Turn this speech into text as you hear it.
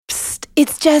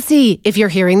It's Jessie. If you're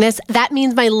hearing this, that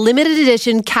means my limited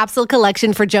edition capsule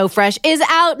collection for Joe Fresh is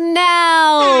out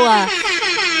now.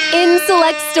 In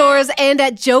select stores and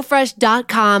at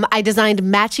joefresh.com, I designed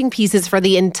matching pieces for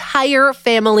the entire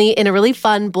family in a really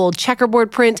fun, bold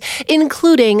checkerboard print,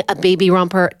 including a baby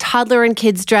romper, toddler and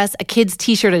kids dress, a kids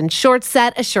t-shirt and short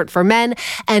set, a shirt for men,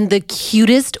 and the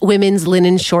cutest women's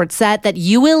linen short set that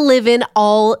you will live in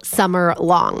all summer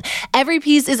long. Every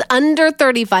piece is under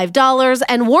 $35,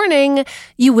 and warning,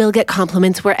 you will get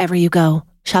compliments wherever you go.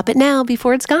 Shop it now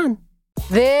before it's gone.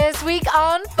 This week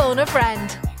on Phone a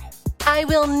Friend. I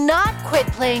will not quit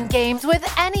playing games with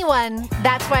anyone.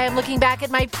 That's why I'm looking back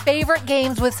at my favorite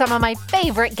games with some of my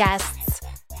favorite guests.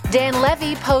 Dan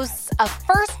Levy posts a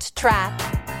first trap.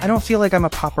 I don't feel like I'm a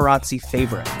paparazzi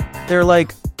favorite. They're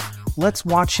like, let's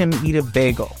watch him eat a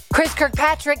bagel. Chris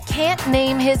Kirkpatrick can't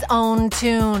name his own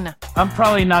tune. I'm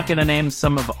probably not going to name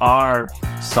some of our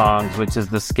songs, which is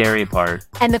the scary part.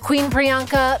 And the Queen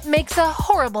Priyanka makes a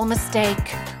horrible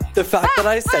mistake. The fact that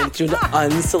I sent you an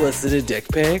unsolicited dick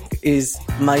pic is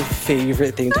my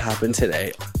favorite thing to happen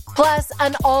today. Plus,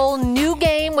 an all-new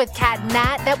game with Cat and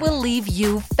Nat that will leave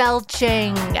you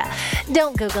felching.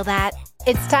 Don't Google that.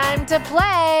 It's time to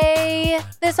play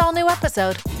this all-new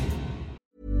episode.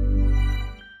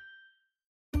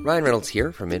 Ryan Reynolds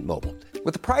here from Mint Mobile.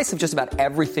 With the price of just about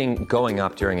everything going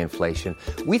up during inflation,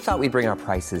 we thought we'd bring our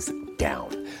prices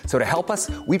down. So to help us,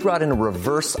 we brought in a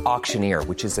reverse auctioneer,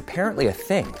 which is apparently a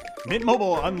thing. Mint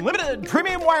Mobile Unlimited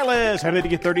Premium Wireless. How to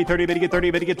get 30, 30, bit to get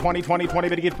 30, bit to get 20, 20, 20,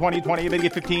 bit to get 20, 20, bit to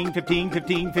get 15, 15,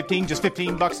 15, 15, just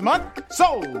 $15 a month?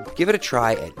 Sold! Give it a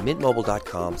try at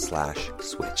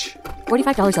mintmobile.com/switch.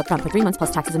 $45 up front for 3 months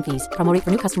plus taxes and fees. Promo rate for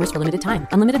new customers for limited time.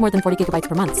 Unlimited more than 40 gigabytes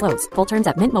per month. Slows full terms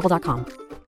at mintmobile.com.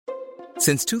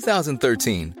 Since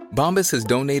 2013, Bombas has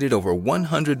donated over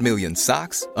 100 million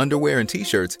socks, underwear, and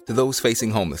T-shirts to those facing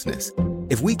homelessness.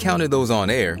 If we counted those on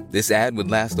air, this ad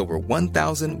would last over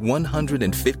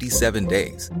 1,157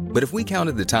 days. But if we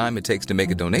counted the time it takes to make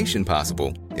a donation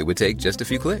possible, it would take just a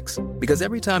few clicks. Because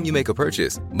every time you make a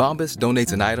purchase, Bombas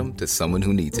donates an item to someone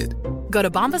who needs it. Go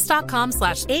to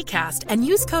bombas.com/ACAST and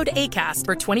use code ACAST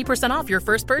for 20% off your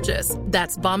first purchase.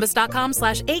 That's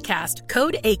bombas.com/ACAST,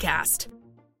 code ACAST.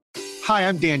 Hi,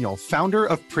 I'm Daniel, founder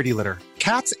of Pretty Litter.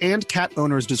 Cats and cat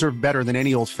owners deserve better than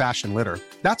any old-fashioned litter.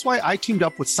 That's why I teamed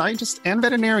up with scientists and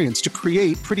veterinarians to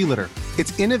create Pretty Litter.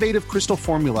 Its innovative crystal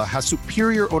formula has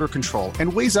superior odor control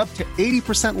and weighs up to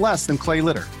 80% less than clay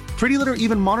litter. Pretty Litter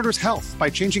even monitors health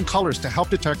by changing colors to help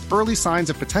detect early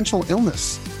signs of potential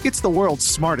illness. It's the world's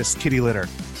smartest kitty litter.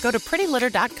 Go to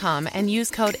prettylitter.com and use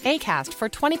code ACAST for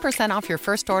 20% off your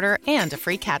first order and a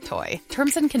free cat toy.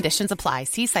 Terms and conditions apply.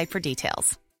 See site for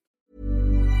details.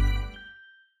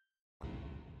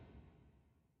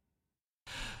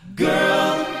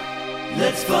 Girl,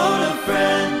 let's phone a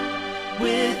friend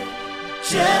with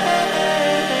Jessie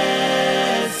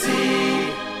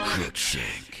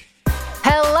Crookshank.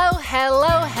 Hello,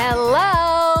 hello,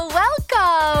 hello.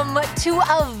 Welcome to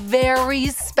a very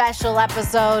special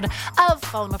episode of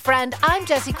Phone a Friend. I'm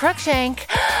Jessie Crookshank.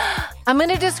 I'm going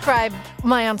to describe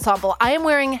my ensemble. I am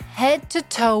wearing head to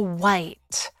toe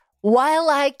white while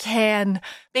I can,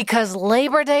 because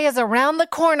Labor Day is around the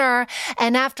corner,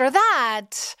 and after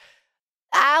that,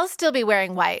 I'll still be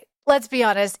wearing white. Let's be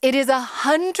honest, it is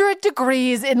 100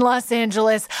 degrees in Los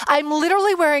Angeles. I'm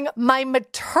literally wearing my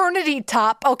maternity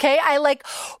top, okay? I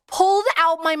pulled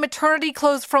out my maternity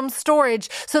clothes from storage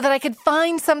so that I could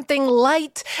find something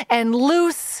light and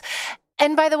loose.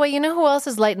 And by the way, you know who else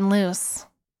is light and loose?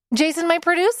 Jason, my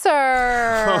producer.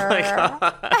 Oh my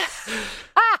God.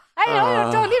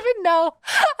 I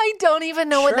don't even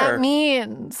know what that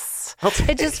means.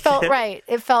 It just felt right.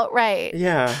 It felt right.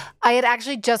 Yeah. I had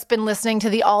actually just been listening to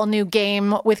the all-new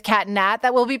game with Cat and Nat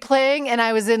that we'll be playing, and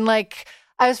I was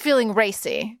feeling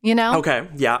racy, you know? Okay,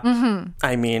 yeah. Mm-hmm.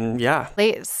 I mean, yeah.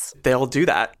 Please. They'll do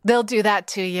that. They'll do that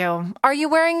to you. Are you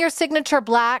wearing your signature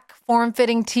black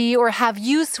form-fitting tee, or have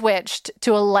you switched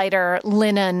to a lighter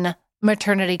linen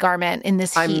maternity garment in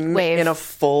this heat wave? I'm in a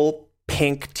full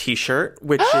pink t-shirt,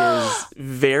 which is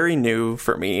very new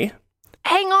for me.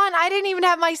 Hang on, I didn't even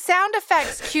have my sound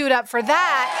effects queued up for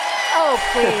that. Oh,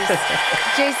 please.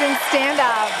 Jason, stand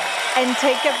up and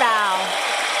take a bow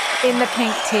in the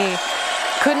pink tee.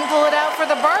 Couldn't pull it out for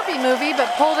the Barbie movie,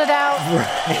 but pulled it out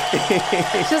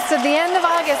just at the end of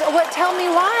August. Tell me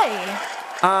why.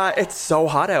 It's so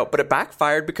hot out, but it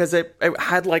backfired because it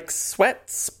had sweat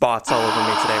spots all over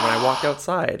me today when I walked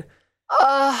outside.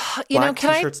 Black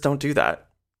t-shirts don't do that.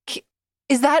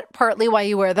 Is that partly why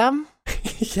you wear them?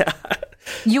 Yeah.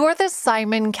 You are the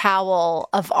Simon Cowell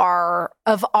of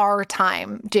our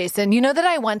time, Jason. You know that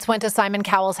I once went to Simon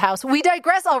Cowell's house. We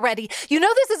digress already. You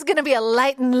know this is going to be a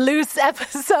light and loose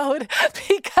episode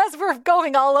because we're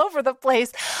going all over the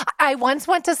place. I once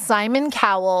went to Simon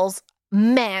Cowell's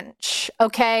manch,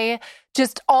 okay?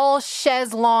 Just all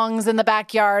chaise longues in the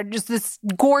backyard, just this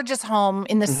gorgeous home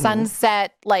in the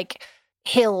sunset, like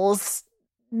hills,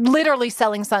 literally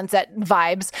selling sunset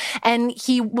vibes. And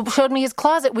he showed me his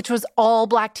closet, which was all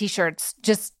black t-shirts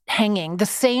just hanging. The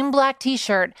same black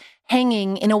t-shirt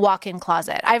hanging in a walk-in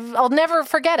closet. I'll never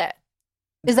forget it.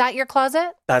 Is that your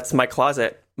closet? That's my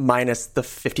closet. Minus the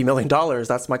 $50 million.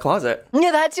 That's my closet.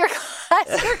 Yeah, that's your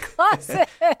closet.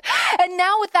 And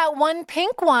now with that one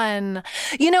pink one,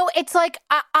 you know, it's like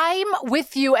I'm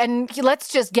with you, and let's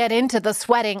just get into the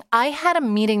sweating. I had a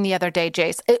meeting the other day,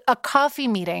 Jace, a coffee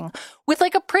meeting with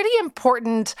like a pretty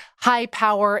important high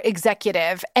power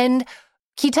executive. And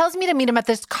he tells me to meet him at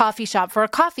this coffee shop for a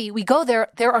coffee. We go there.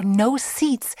 There are no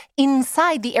seats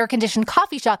inside the air-conditioned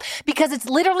coffee shop because it's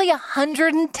literally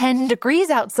 110 degrees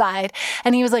outside.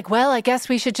 And he was like, well, I guess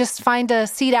we should just find a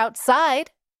seat outside.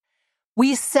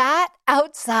 We sat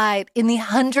outside in the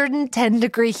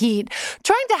 110-degree heat,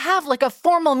 trying to have like a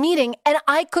formal meeting, and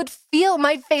I could feel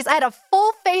my face. I had a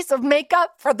full face of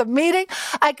makeup for the meeting.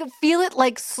 I could feel it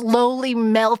like slowly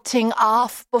melting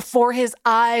off before his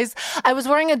eyes. I was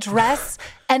wearing a dress,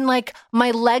 and like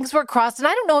my legs were crossed. And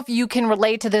I don't know if you can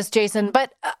relate to this, Jason,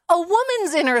 but a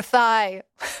woman's inner thigh,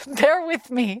 bear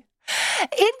with me.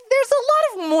 There's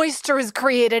a lot of moisture is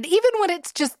created, even when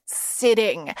it's just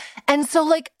sitting. And so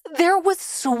like there was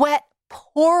sweat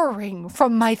pouring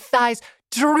from my thighs,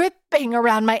 dripping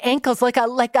around my ankles like a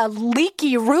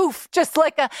leaky roof, just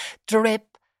like a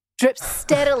drip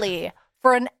steadily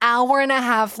for an hour and a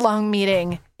half long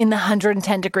meeting in the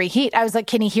 110-degree heat. I was like,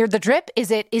 can he hear the drip?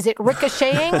 Is it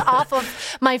ricocheting off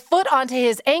of my foot onto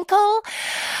his ankle?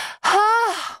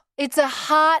 It's a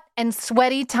hot and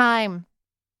sweaty time.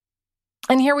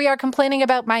 And here we are complaining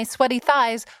about my sweaty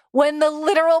thighs when the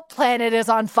literal planet is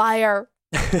on fire.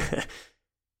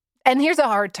 And here's a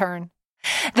hard turn.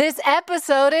 This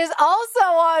episode is also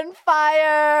on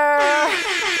fire.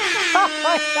 Oh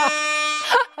my God.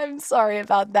 I'm sorry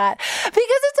about that. Because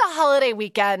it's a holiday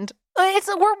weekend. We're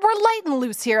light and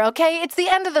loose here, okay? It's the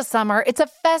end of the summer. It's a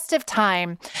festive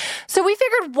time. So we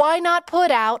figured, why not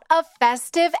put out a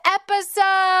festive episode,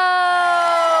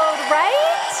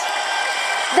 right?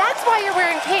 That's why you're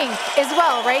wearing pink as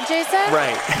well, right, Jason?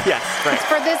 Right. Yes, right. It's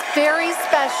for this very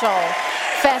special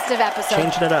festive episode.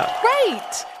 Changing it up.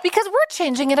 Right. Because we're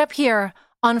changing it up here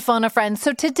on Phone a Friend.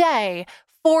 So today,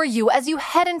 for you, as you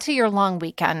head into your long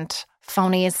weekend,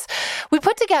 phonies, we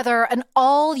put together an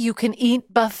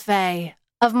all-you-can-eat buffet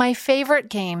of my favorite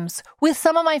games with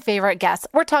some of my favorite guests.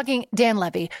 We're talking Dan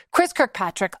Levy, Chris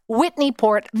Kirkpatrick, Whitney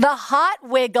Port, the Hot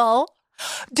Wiggle.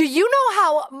 Do you know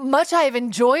how much I've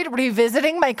enjoyed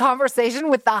revisiting my conversation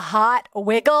with the Hot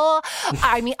Wiggle?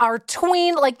 I mean, our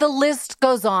tween, like the list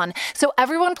goes on. So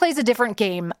everyone plays a different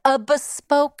game, a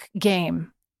bespoke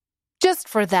game, just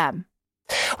for them.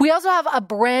 We also have a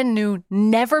brand new,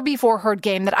 never-before-heard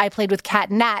game that I played with Kat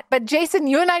and Nat. But Jason,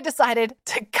 you and I decided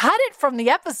to cut it from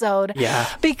the episode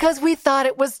because we thought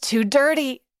it was too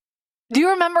dirty. Do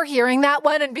you remember hearing that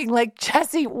one and being like,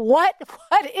 Jesse, what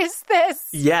is this?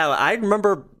 Yeah, I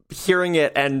remember hearing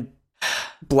it and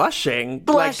blushing.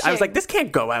 Like, I was like, this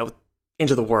can't go out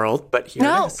into the world, but here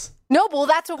it is. No, well,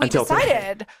 that's what we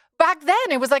decided. Today. Back then,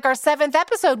 it was like our 7th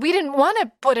episode. We didn't want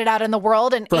to put it out in the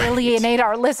world and alienate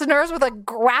our listeners with a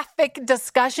graphic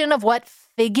discussion of what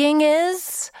figging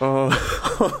is.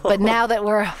 Oh. But now that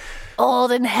we're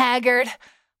old and haggard,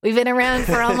 we've been around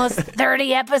for almost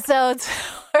 30 episodes.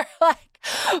 We're like,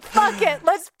 fuck it.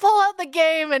 Let's pull out the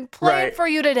game and play it for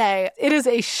you today. It is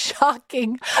a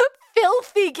shocking,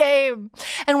 filthy game.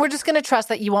 And we're just going to trust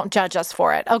that you won't judge us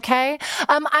for it, okay?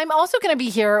 I'm also going to be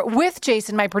here with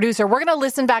Jason, my producer. We're going to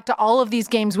listen back to all of these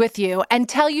games with you and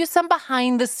tell you some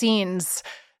behind the scenes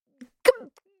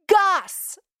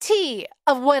goss tea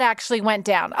of what actually went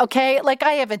down, okay? Like,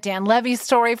 I have a Dan Levy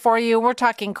story for you. We're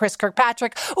talking Chris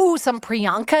Kirkpatrick. Ooh, some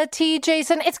Priyanka tea,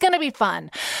 Jason. It's going to be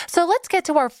fun. So let's get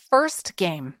to our first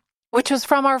game, which was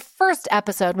from our first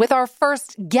episode with our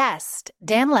first guest,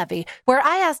 Dan Levy, where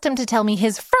I asked him to tell me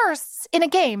his firsts in a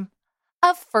game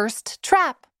of First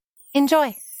Trap.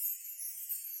 Enjoy.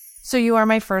 So you are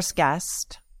my first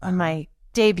guest on my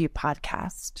debut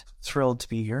podcast. Thrilled to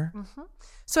be here. Mm-hmm.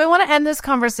 So I want to end this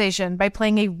conversation by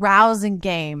playing a rousing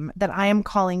game that I am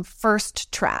calling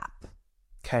First Trap.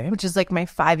 Okay. Which is like my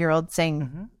 5-year-old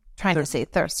saying Trying to say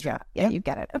thirst trap. Yeah, you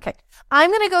get it. Okay. I'm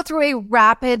going to go through a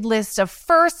rapid list of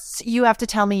firsts. You have to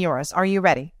tell me yours. Are you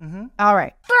ready? Mm-hmm. All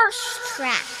right. First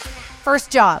trap.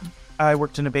 First job. I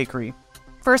worked in a bakery.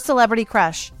 First celebrity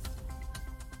crush.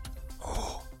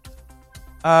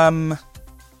 I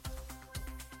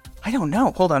don't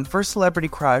know. Hold on. First celebrity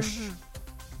crush. Mm-hmm.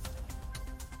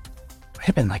 Might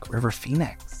have been like River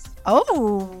Phoenix.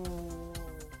 Oh.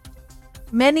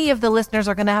 Many of the listeners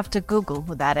are going to have to Google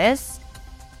who that is.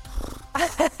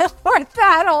 We're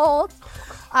that old.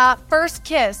 First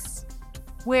kiss.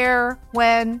 Where,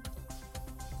 when?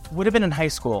 Would have been in high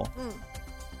school.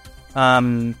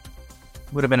 Would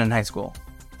have been in high school.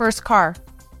 First car.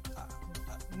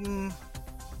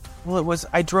 Well,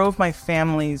 I drove my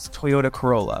family's Toyota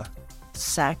Corolla.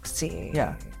 Sexy.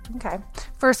 Yeah. Okay.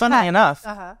 First Funnily pet. enough,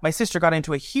 Uh-huh. my sister got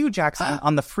into a huge accident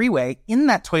on the freeway in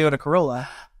that Toyota Corolla,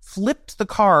 flipped the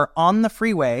car on the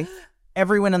freeway,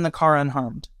 everyone in the car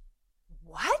unharmed.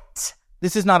 What?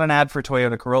 This is not an ad for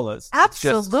Toyota Corollas. It's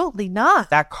just Absolutely not.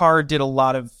 that car did a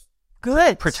lot of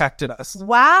Good. protected us.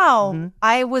 Wow. Mm-hmm.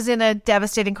 I was in a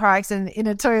devastating car accident in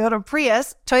a Toyota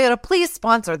Prius. Toyota, please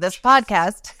sponsor this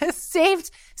podcast.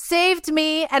 saved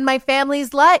me and my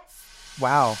family's life.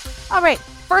 Wow. All right.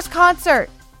 First concert.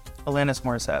 Alanis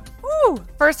Morissette. Woo.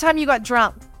 First time you got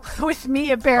drunk with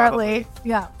me, apparently. Probably.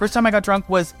 Yeah. First time I got drunk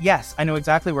was, yes, I know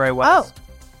exactly where I was.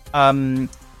 Oh.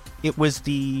 It was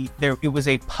it was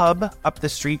a pub up the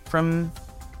street from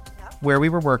where we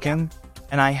were working,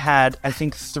 and I had, I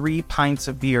think, 3 pints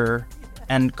of beer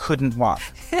and couldn't walk.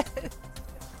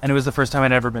 And it was the first time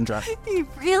I'd ever been drunk.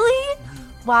 Really?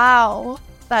 Wow.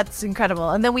 That's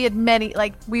incredible. And then we had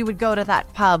we would go to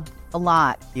that pub a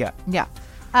lot. Yeah. Yeah.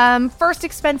 First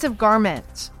expensive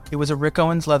garment. It was a Rick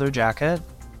Owens leather jacket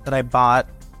that I bought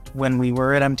when we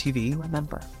were at MTV. I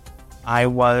remember. I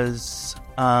was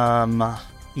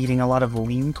eating a lot of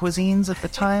lean cuisines at the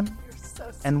time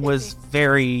and was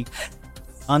very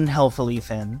unhealthily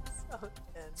thin.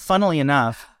 Funnily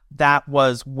enough, that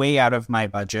was way out of my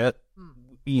budget.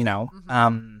 You know,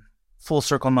 full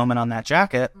circle moment on that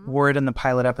jacket. Wore it in the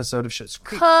pilot episode of Schitt's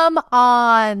Creek. Come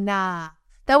on.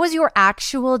 That was your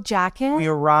actual jacket? We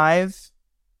arrive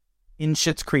in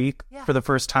Schitt's Creek for the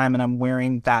first time, and I'm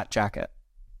wearing that jacket.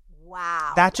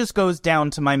 Wow. That just goes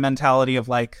down to my mentality of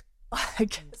like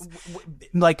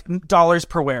dollars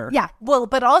per wear. Yeah. Well,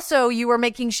 but also you were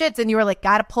making shits and you were like,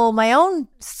 gotta pull my own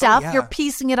stuff. Oh, yeah. You're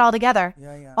piecing it all together.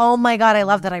 Yeah. Oh my God. I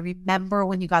love that. I remember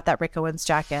when you got that Rick Owens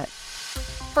jacket.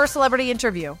 First celebrity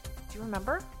interview. Do you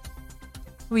remember?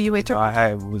 Who you interviewed?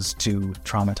 I was too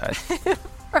traumatized.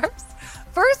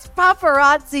 First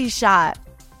paparazzi shot.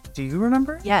 Do you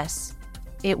remember? Yes.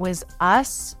 It was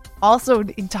us, also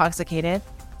intoxicated,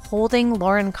 holding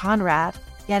Lauren Conrad,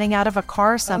 getting out of a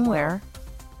car somewhere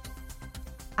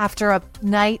after a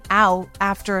night out,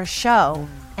 after a show,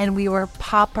 and we were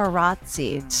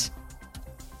paparazzi'd.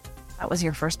 That was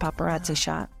your first paparazzi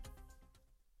shot.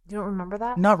 You don't remember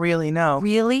that? Not really, no.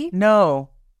 Really? No.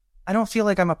 I don't feel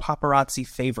like I'm a paparazzi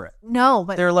favorite. No,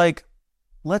 but they're like,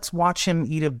 let's watch him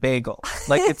eat a bagel.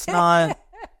 Like, it's not...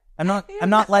 I'm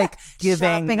not like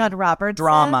giving shopping on Robertson.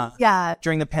 drama. Yeah.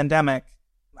 During the pandemic,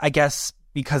 I guess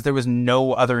because there was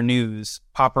no other news,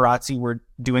 paparazzi were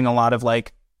doing a lot of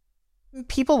like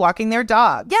people walking their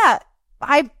dogs. Yeah.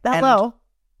 Hello. And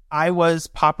I was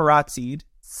paparazzi'd.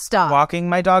 Stop. Walking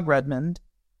my dog Redmond.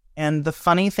 And the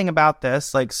funny thing about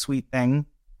this, like sweet thing,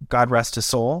 God rest his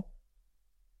soul,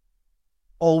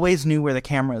 always knew where the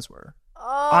cameras were.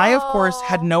 Oh. I, of course,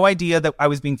 had no idea that I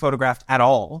was being photographed at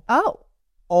all. Oh.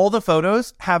 All the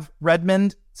photos have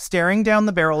Redmond staring down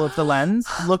the barrel of the lens,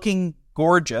 looking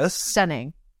gorgeous.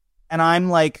 Stunning. And I'm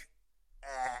like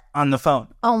on the phone.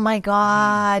 Oh my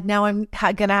God. Now I'm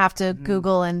going to have to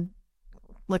Google and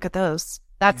look at those.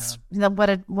 That's what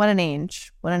an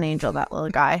angel. What an angel, that little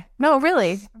guy. No,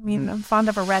 really. I mean, I'm fond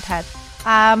of a redhead.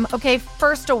 Okay,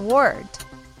 first award.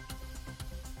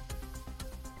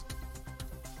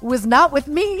 Was not with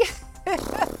me.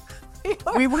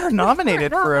 We were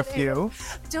nominated for a few.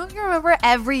 Don't you remember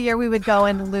every year we would go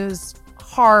and lose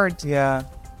hard? Yeah.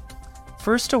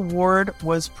 First award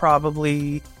was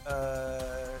probably,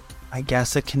 I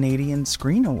guess, a Canadian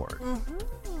Screen Award.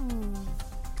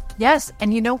 Yes.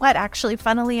 And you know what? Actually,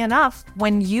 funnily enough,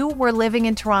 when you were living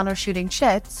in Toronto shooting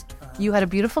Shits, you had a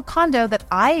beautiful condo that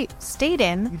I stayed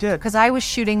in. You did. Because I was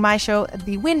shooting my show in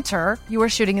the winter. You were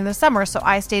shooting in the summer. So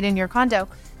I stayed in your condo.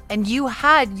 And you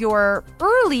had your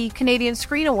early Canadian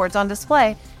Screen Awards on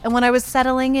display. And when I was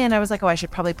settling in, I was like, oh, I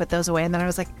should probably put those away. And then I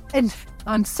was like, and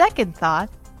on second thought,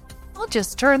 I'll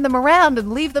just turn them around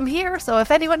and leave them here. So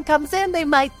if anyone comes in, they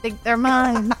might think they're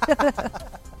mine.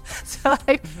 So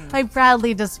I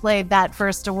proudly displayed that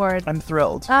first award. I'm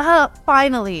thrilled.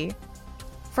 Finally.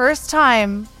 First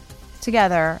time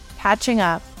together, catching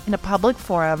up in a public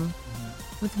forum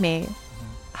with me.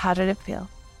 How did it feel?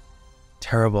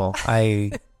 Terrible.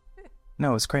 No,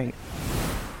 it was great.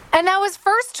 And that was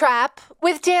First Trap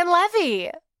with Dan Levy.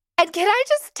 And can I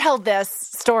just tell this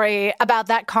story about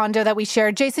that condo that we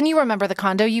shared? Jason, you remember the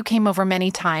condo. You came over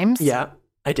many times. Yeah,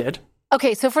 I did.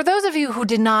 Okay, so for those of you who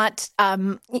did not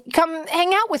come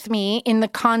hang out with me in the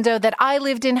condo that I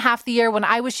lived in half the year when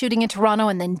I was shooting in Toronto,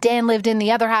 and then Dan lived in the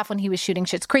other half when he was shooting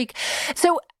Schitt's Creek.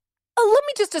 So let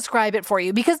me just describe it for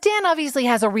you, because Dan obviously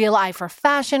has a real eye for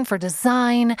fashion, for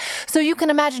design. So you can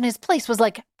imagine his place was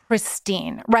like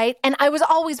pristine, right? And I was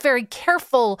always very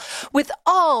careful with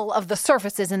all of the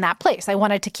surfaces in that place. I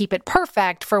wanted to keep it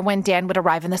perfect for when Dan would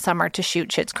arrive in the summer to shoot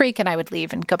Schitt's Creek and I would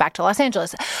leave and go back to Los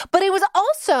Angeles. But it was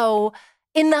also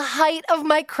in the height of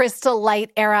my Crystal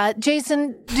Light era.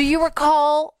 Jason, do you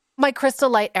recall my Crystal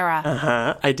Light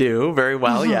era? I do very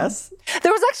well, yes.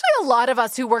 There was actually a lot of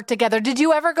us who worked together. Did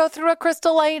you ever go through a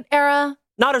Crystal Light era?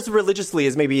 Not as religiously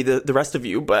as maybe the rest of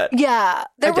you, but yeah,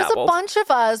 there was dabbled. A bunch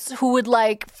of us who would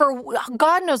for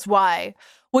God knows why,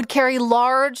 would carry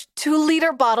large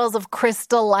 2-liter bottles of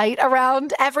Crystal Light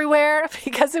around everywhere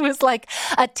because it was like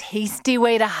a tasty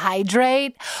way to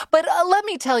hydrate. But let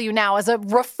me tell you now, as a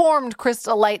reformed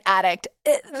Crystal Light addict,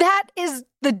 that is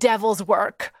the devil's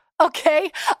work.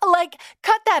 Okay?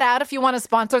 Cut that out if you want to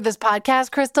sponsor this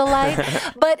podcast, Crystal Light.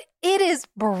 But it is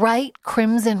bright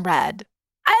crimson red.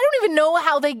 I don't even know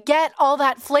how they get all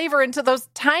that flavor into those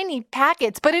tiny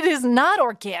packets, but it is not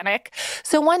organic.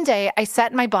 So one day I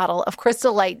set my bottle of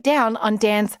Crystal Light down on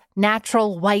Dan's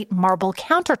natural white marble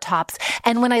countertops.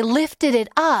 And when I lifted it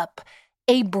up,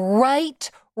 a bright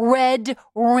red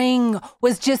ring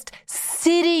was just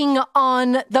sitting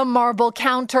on the marble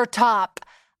countertop.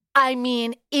 I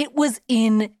mean, it was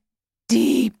in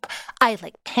deep. I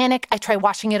panic. I try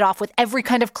washing it off with every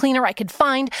kind of cleaner I could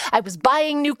find. I was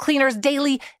buying new cleaners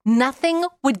daily. Nothing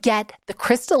would get the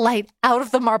Crystal Light out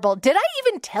of the marble. Did I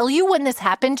even tell you when this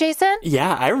happened, Jason?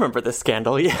 Yeah, I remember this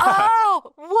scandal. Yeah.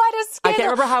 Oh, what a scandal. I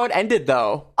can't remember how it ended,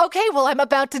 though. Okay, well, I'm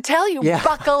about to tell you. Yeah.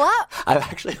 Buckle up. I'm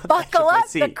actually Buckle up.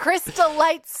 The Crystal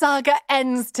Light saga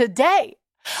ends today.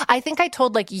 I think I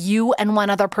told you and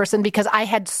one other person because I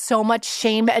had so much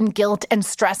shame and guilt and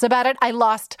stress about it. I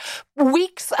lost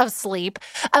weeks of sleep.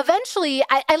 Eventually,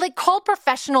 I called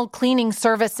professional cleaning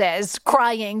services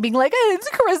crying, being like, it's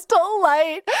Crystal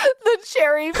Light, the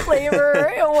cherry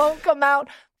flavor, it won't come out.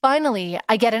 Finally,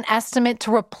 I get an estimate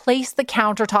to replace the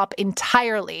countertop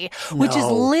entirely, which is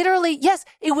literally, yes,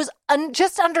 it was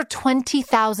just under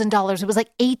 $20,000. It was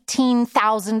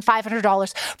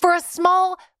 $18,500 for a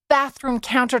small bathroom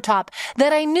countertop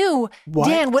that I knew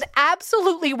Dan would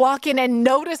absolutely walk in and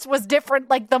notice was different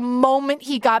the moment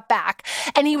he got back.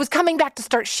 And he was coming back to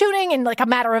start shooting in a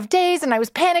matter of days, and I was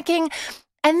panicking.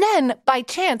 And then, by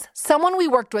chance, someone we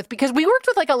worked with, because we worked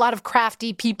with a lot of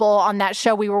crafty people on that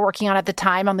show we were working on at the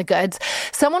time on The Goods,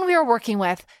 someone we were working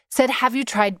with said, have you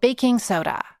tried baking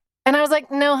soda? And I was like,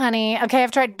 no, honey. Okay,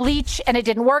 I've tried bleach and it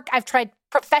didn't work. I've tried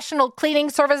professional cleaning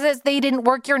services. They didn't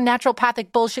work. Your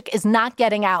naturopathic bullshit is not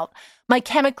getting out my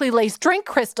chemically laced drink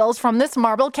crystals from this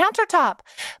marble countertop.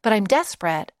 But I'm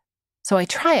desperate. So I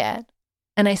try it.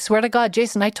 And I swear to God,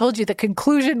 Jason, I told you the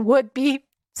conclusion would be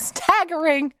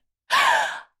staggering.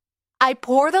 I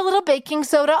pour the little baking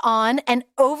soda on, and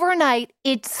overnight,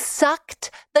 it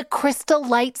sucked the Crystal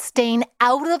Light stain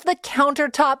out of the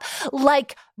countertop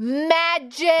like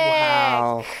magic.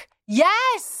 Wow.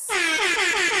 Yes.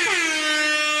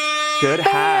 Good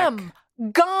Bam! hack.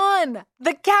 Gone.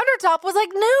 The countertop was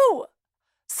new.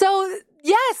 So,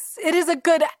 yes, it is a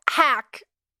good hack.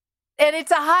 And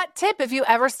it's a hot tip if you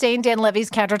ever stain Dan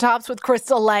Levy's countertops with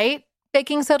Crystal Light.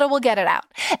 Baking soda will get it out.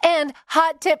 And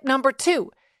hot tip number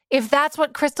 2, if that's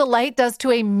what Crystal Light does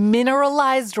to a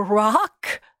mineralized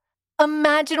rock,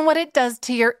 imagine what it does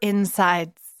to your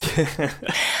insides.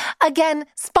 Again,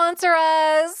 sponsor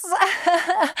us.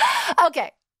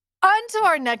 Okay, on to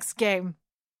our next game,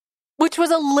 which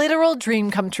was a literal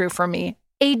dream come true for me.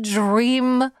 A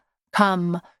dream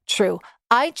come true.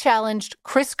 I challenged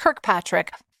Chris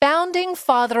Kirkpatrick, founding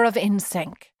father of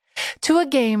NSYNC, to a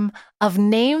game of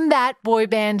Name That Boy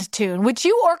Band Tune, which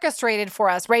you orchestrated for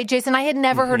us, right, Jason? I had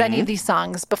never heard any of these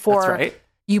songs before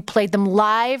you played them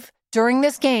live during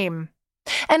this game.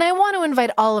 And I want to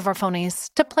invite all of our phonies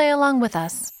to play along with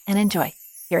us and enjoy.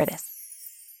 Here it is.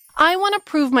 I want to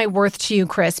prove my worth to you,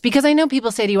 Chris, because I know people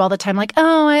say to you all the time,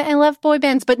 oh, I love boy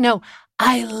bands. But no,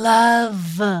 I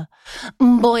love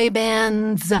boy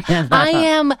bands. I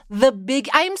am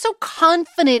so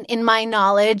confident in my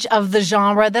knowledge of the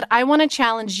genre that I want to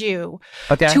challenge you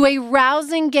to a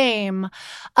rousing game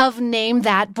of Name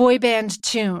That Boy Band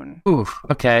Tune. Ooh,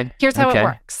 okay. Here's how it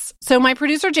works. So my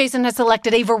producer Jason has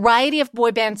selected a variety of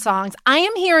boy band songs. I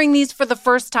am hearing these for the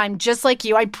first time, just like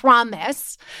you, I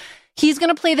promise. He's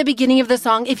going to play the beginning of the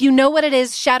song. If you know what it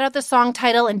is, shout out the song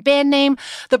title and band name.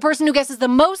 The person who guesses the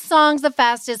most songs the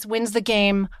fastest wins the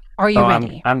game. Are you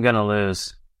ready? I'm going to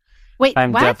lose. Wait,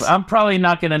 what? I'm probably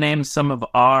not going to name some of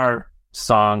our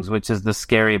songs, which is the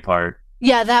scary part.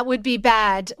 Yeah, that would be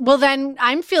bad. Well, then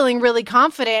I'm feeling really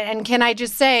confident. And can I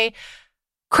just say,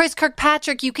 Chris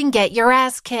Kirkpatrick, you can get your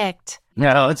ass kicked.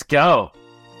 Yeah, let's go.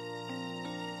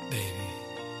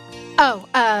 Oh,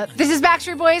 this is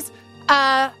Backstreet Boys.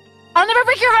 I'll Never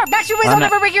Break Your Heart. Backstreet Boys, I'll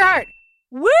Never Break Your Heart.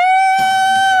 Woo!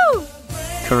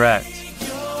 Correct.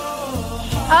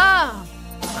 Oh,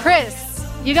 Chris,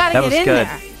 you got to get in good.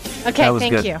 there. Okay,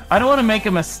 thank you. I don't want to make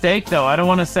a mistake, though. I don't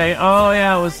want to say, oh,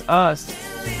 yeah, it was us.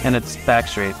 And it's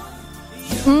Backstreet.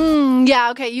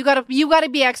 Yeah, okay. You gotta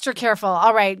be extra careful.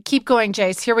 All right, keep going,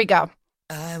 Jace. Here we go.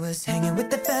 I was hanging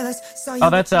with the fellas. Oh,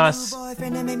 that's us. What's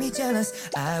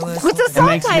the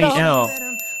song title? It makes me ill.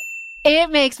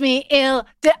 It makes me ill.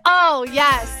 Oh,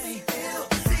 yes.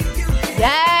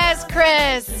 Yes,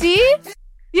 Chris. See?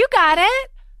 You got it.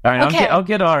 All right, okay. I'll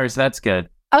get ours. That's good.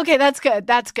 Okay, that's good.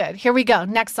 That's good. Here we go.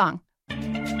 Next song.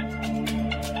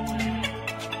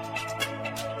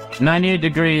 98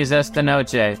 degrees esta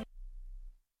noche.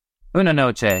 Una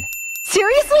noche.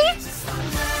 Seriously?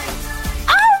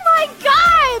 Oh my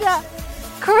God!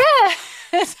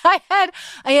 Chris, I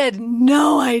had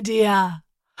no idea.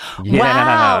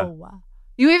 Yeah. Wow.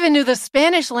 You even knew the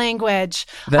Spanish language.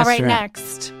 That's all right, right.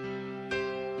 Next.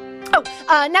 Oh,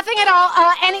 nothing at all.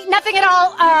 Nothing at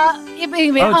all.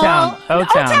 O-Town.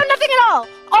 O-Town, nothing at all.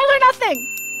 All or nothing.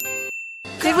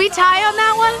 Did we tie on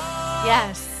that one?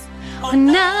 Yes.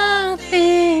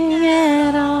 Nothing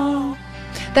at all.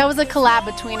 That was a collab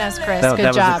between us, Chris. Good job.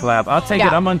 That was a collab. I'll take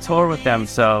it. I'm on tour with them,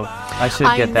 so I should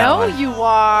get that one. I know you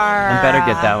are. I better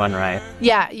get that one right.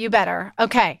 Yeah, you better.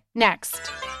 Okay, next.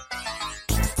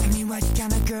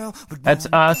 That's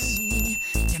us.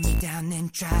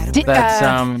 That's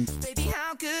Baby,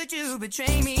 how could you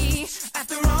betray me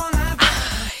after all I've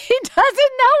He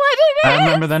doesn't know what it is. I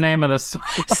remember the name of the song.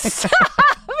 Stop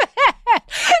it.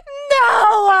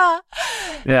 No.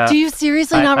 Yeah. Do you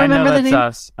seriously not remember the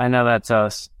name? I know that's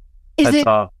us. Is that's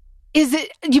all. Is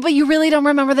it? But you really don't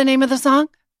remember the name of the song?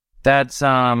 That's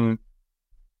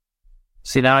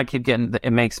See, now I keep getting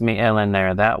It Makes Me Ill in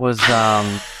there. That was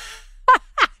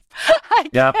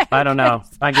Yep. I don't know.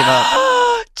 I give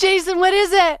up. Jason, what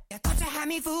is it?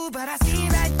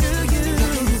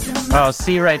 Oh,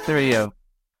 See Right Through You.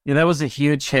 Yeah, that was a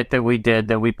huge hit that we did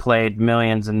that we played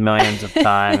millions and millions of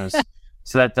times.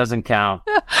 So that doesn't count.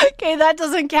 Okay, that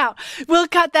doesn't count. We'll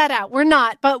cut that out.'re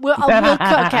not, but we'll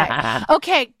okay.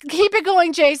 Okay, keep it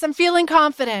going, Jace. I'm feeling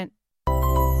confident.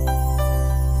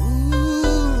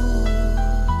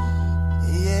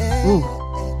 Ooh.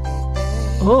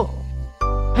 Oh.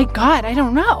 My God, I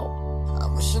don't know.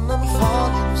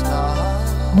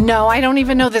 No, I don't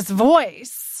even know this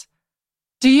voice.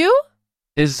 Do you?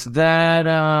 Is that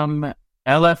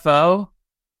LFO?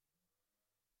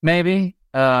 Maybe?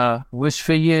 Wish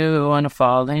for you on a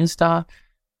falling star.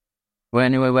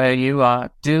 Anyway, where you are.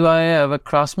 Do I ever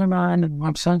cross my mind in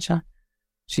warm sunshine?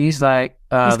 She's like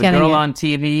the girl on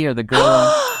TV or the girl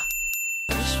on...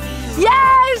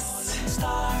 Yes!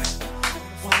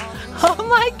 Oh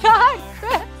my God,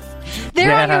 Chris.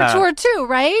 They're on your tour too,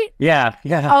 right? Yeah.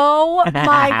 Oh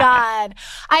my God.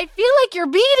 I feel like you're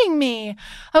beating me.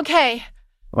 Okay.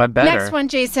 Well, better. Next one,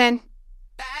 Jason.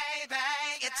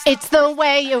 It's the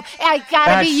way you... I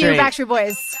gotta be you, Backstreet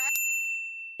Boys.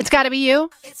 It's gotta be you?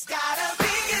 It's gotta be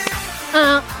you.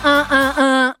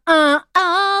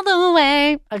 All the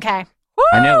way. Okay. Woo!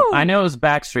 I know it was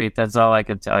Backstreet. That's all I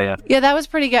could tell you. Yeah, that was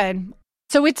pretty good.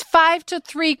 So it's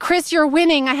 5-3. Chris, you're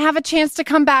winning. I have a chance to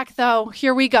come back, though.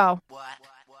 Here we go. What?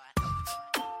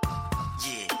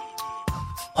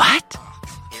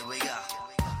 Here we go.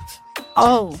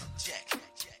 Oh.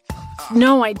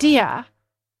 No idea.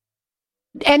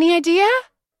 Any idea?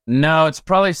 No, it's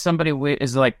probably somebody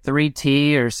is like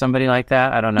 3T or somebody like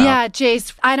that. I don't know. Yeah,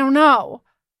 Jace, I don't know.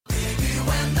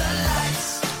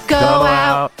 Go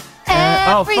out.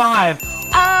 Oh, 5.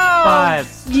 Oh,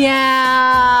 5.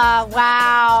 Yeah.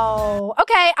 Wow.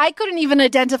 Okay, I couldn't even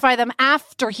identify them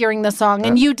after hearing the song,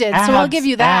 and you did, so I'll give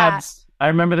you that. I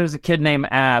remember there was a kid named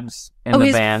Abs in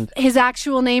the band. His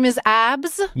actual name is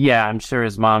Abs? Yeah, I'm sure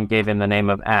his mom gave him the name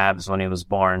of Abs when he was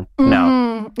born.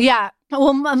 No. Yeah.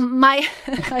 Well, I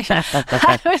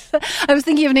was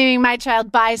thinking of naming my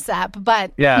child Bicep,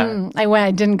 but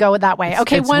I didn't go that way.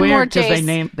 Okay, it's one weird more,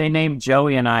 Jace. They named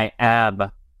Joey and I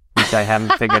Ab, which I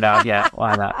haven't figured out yet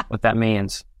what that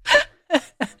means.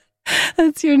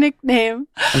 That's your nickname.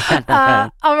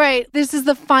 All right, this is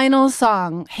the final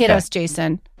song. Hit us,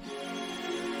 Jason.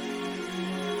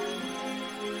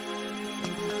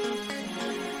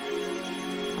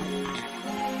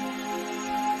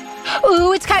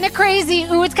 Ooh, it's kind of crazy.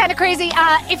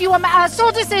 If you want my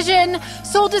Soul Decision. Ooh,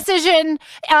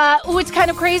 it's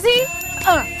kind of crazy.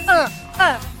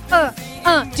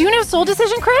 Do you know Soul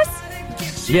Decision,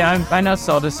 Chris? Yeah, I know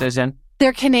Soul Decision.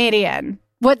 They're Canadian.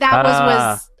 What that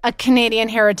was a Canadian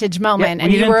heritage moment, yeah,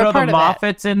 and you were a part of it. You didn't throw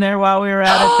the Moffats in there while we were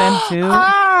at it then, too?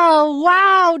 Oh,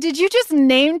 wow. Did you just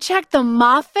name check the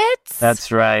Moffats?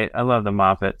 That's right. I love the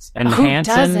Moffats. And Who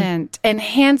Hanson. Doesn't? And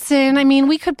Hanson. I mean,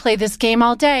 we could play this game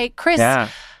all day. Chris,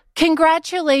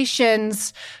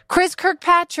 congratulations. Chris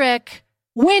Kirkpatrick,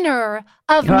 winner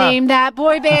of Name That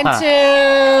Boy Band 2.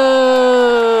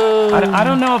 I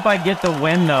don't know if I get the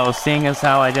win, though, seeing as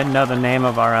how I didn't know the name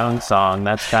of our own song.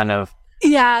 That's kind of...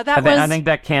 Yeah, I think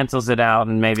that cancels it out,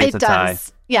 and maybe it's a tie.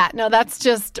 Yeah, no, that's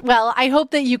just, well, I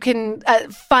hope that you can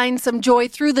find some joy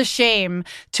through the shame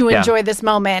to enjoy this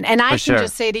moment. And I can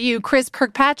just say to you, Chris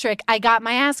Kirkpatrick, I got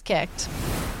my ass kicked.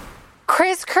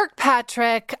 Chris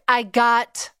Kirkpatrick, I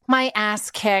got my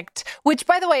ass kicked, which,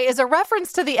 by the way, is a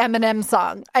reference to the Eminem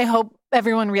song. I hope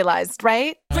everyone realized,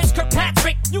 right? Chris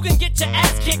Kirkpatrick, you can get your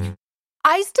ass kicked.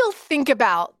 I still think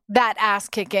about that ass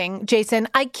kicking, Jason.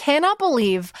 I cannot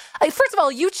believe. First of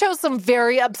all, you chose some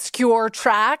very obscure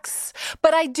tracks,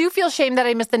 but I do feel shame that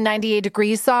I missed the 98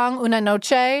 Degrees song, Una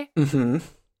Noche, and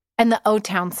the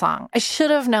O-Town song. I should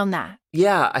have known that.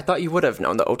 Yeah, I thought you would have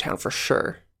known the O-Town for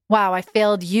sure. Wow, I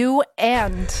failed you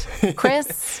and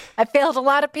Chris. I failed a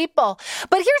lot of people.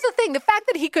 But here's the thing. The fact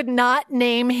that he could not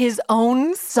name his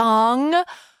own song,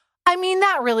 I mean,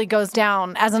 that really goes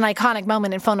down as an iconic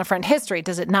moment in Phone a Friend history,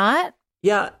 does it not?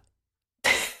 Yeah.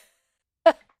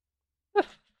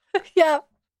 Yeah.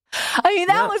 I mean,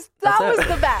 that was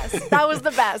the best. That was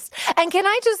the best. And can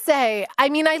I just say, I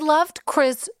mean, I loved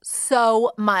Chris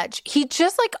so much. He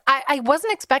just I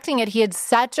wasn't expecting it. He had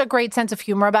such a great sense of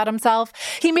humor about himself.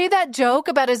 He made that joke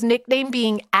about his nickname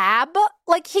being Ab.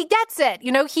 Like, he gets it.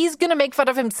 You know, he's going to make fun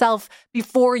of himself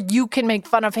before you can make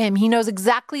fun of him. He knows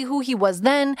exactly who he was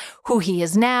then, who he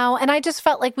is now. And I just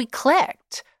felt like we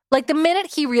clicked. Like, the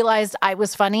minute he realized I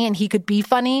was funny and he could be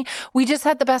funny, we just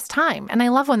had the best time. And I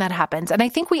love when that happens. And I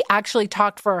think we actually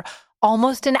talked for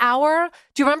almost an hour.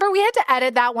 Do you remember? We had to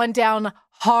edit that one down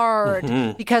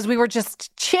hard because we were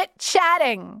just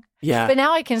chit-chatting. Yeah. But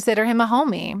now I consider him a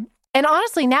homie. And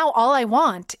honestly, now all I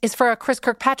want is for a Chris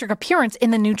Kirkpatrick appearance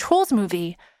in the new Trolls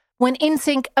movie when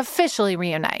NSYNC officially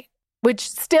reunite, which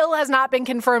still has not been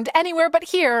confirmed anywhere but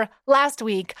here last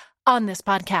week on this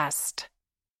podcast.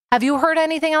 Have you heard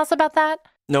anything else about that?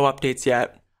 No updates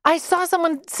yet. I saw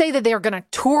someone say that they're going to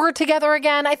tour together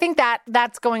again. I think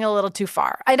that's going a little too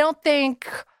far. I don't think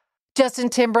Justin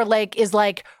Timberlake is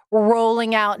like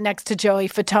rolling out next to Joey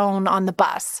Fatone on the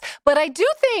bus. But I do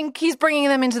think he's bringing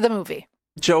them into the movie.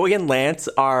 Joey and Lance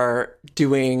are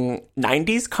doing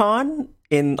 90s Con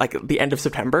in like the end of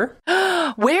September.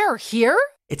 Where? Here?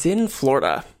 It's in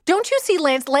Florida. Don't you see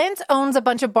Lance? Lance owns a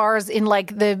bunch of bars in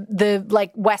like the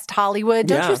like West Hollywood.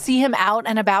 Don't you see him out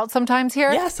and about sometimes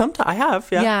here? Yeah, sometimes I have.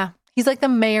 Yeah. Yeah. He's like the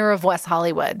mayor of West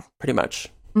Hollywood. Pretty much.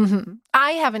 Mm-hmm.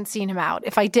 I haven't seen him out.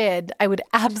 If I did, I would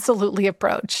absolutely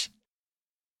approach.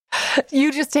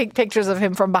 You just take pictures of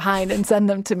him from behind and send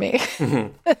them to me.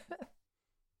 Mm-hmm.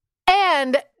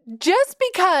 And just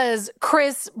because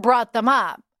Chris brought them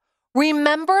up,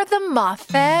 remember the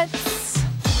Moffats?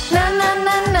 Na na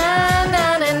na na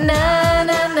na na na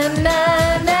na na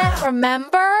na.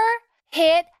 Remember?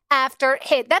 Hit after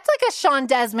hit. That's like a Sean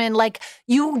Desmond. Like,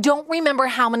 you don't remember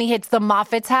how many hits the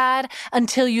Moffats had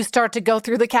until you start to go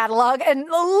through the catalog. And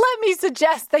let me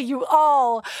suggest that you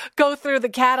all go through the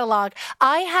catalog.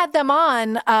 I had them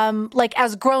on, like,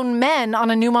 as grown men on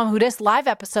a New Mom Who Dis live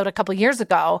episode a couple years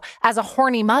ago as a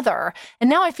horny mother. And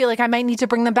now I feel like I might need to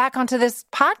bring them back onto this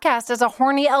podcast as a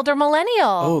horny elder millennial.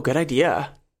 Oh, good idea.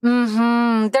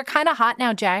 Mm-hmm. They're kind of hot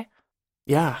now, Jay.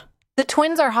 Yeah. The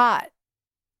twins are hot.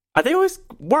 They always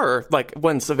were, like,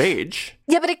 once of age.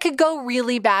 Yeah, but it could go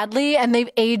really badly, and they've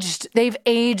aged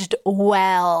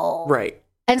well. Right.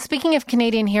 And speaking of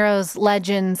Canadian heroes,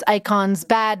 legends, icons,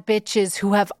 bad bitches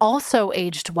who have also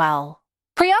aged well,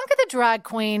 Priyanka the drag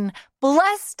queen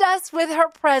blessed us with her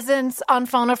presence on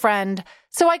Phone a Friend,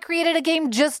 so I created a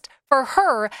game just for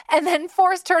her and then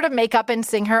forced her to make up and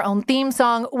sing her own theme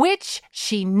song, which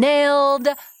she nailed.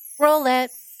 Roll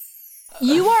it.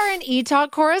 You are an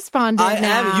E-Talk correspondent I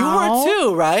now. am. You were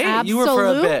too, right? Absolutely. You were for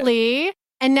a bit.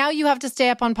 And now you have to stay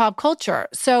up on pop culture.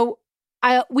 So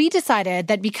we decided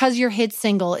that because your hit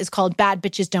single is called Bad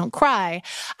Bitches Don't Cry,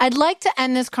 I'd like to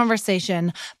end this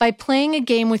conversation by playing a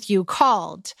game with you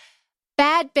called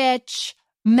Bad Bitch,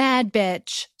 Mad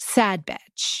Bitch, Sad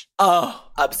Bitch. Oh,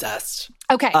 obsessed.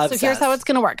 Okay, so here's how it's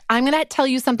going to work. I'm going to tell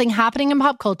you something happening in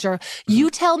pop culture. You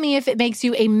tell me if it makes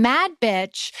you a mad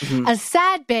bitch, a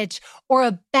sad bitch, or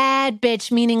a bad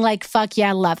bitch, meaning like, fuck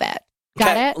yeah, love it.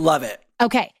 Got it? Love it.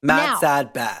 Okay. Mad, now,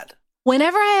 sad, bad.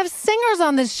 Whenever I have singers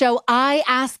on this show, I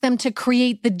ask them to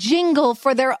create the jingle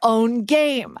for their own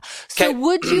game. So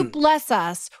would you bless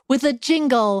us with a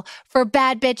jingle for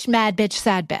Bad Bitch, Mad Bitch,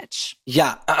 Sad Bitch?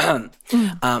 Yeah.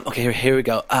 Okay, here we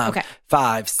go. Okay.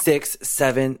 5, 6,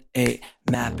 7, 8.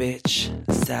 Mad bitch,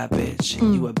 sad bitch,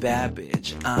 you a bad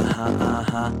bitch.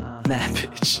 Mad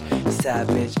bitch, sad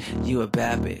bitch, you a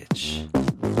bad bitch.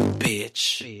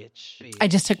 Bitch. I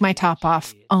just took my top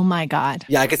off. Oh my God.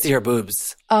 Yeah, I can see her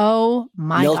boobs. Oh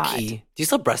my God. Milky. Do you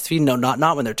still breastfeed? No,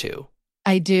 not when they're 2.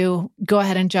 I do. Go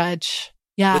ahead and judge.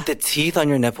 Yeah. With the teeth on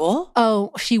your nipple?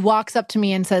 Oh, she walks up to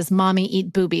me and says, "Mommy,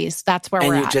 eat boobies." That's where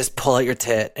we're at. And you just pull out your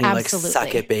tit and you're like,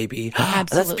 suck it, baby.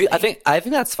 Absolutely. I think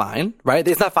that's fine, right?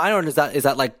 It's not fine, or is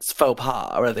that like faux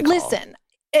pas? Or what do they call it? Listen,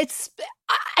 I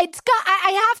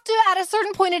have to, at a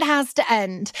certain point, it has to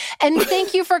end. And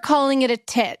thank you for calling it a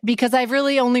tit, because I've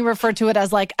really only referred to it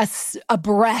as like a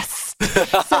breast.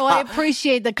 So I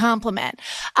appreciate the compliment.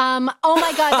 Oh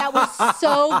my God, that was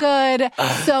so good.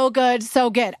 So good, so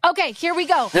good. Okay, here we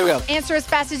go. Here we go. Answer as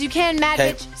fast as you can. Mad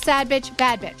bitch, sad bitch,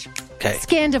 bad bitch. Okay.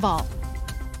 Scandival.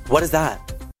 What is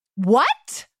that?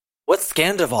 What? What's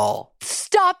Scandival?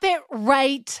 Stop it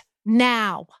right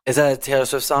now. Is that a Taylor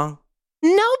Swift song?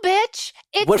 No, bitch.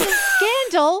 It's a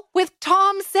scandal with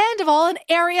Tom Sandoval and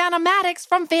Ariana Madix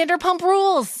from Vanderpump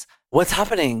Rules. What's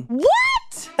happening?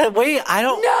 What? Wait, I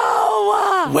don't...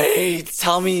 No! Wait,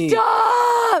 tell me.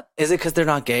 Stop! Is it because they're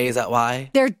not gay? Is that why?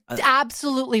 They're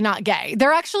absolutely not gay.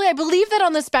 They're actually, I believe that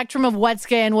on the spectrum of what's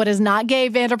gay and what is not gay,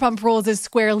 Vanderpump Rules is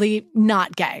squarely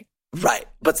not gay. Right.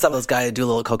 But some of those guys do a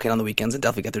little cocaine on the weekends and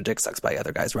definitely get their dick sucked by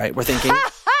other guys, right? We're thinking...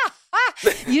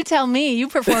 You tell me. You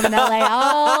perform in LA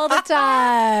all the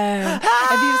time.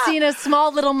 If you've seen a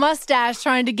small little mustache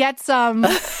trying to get some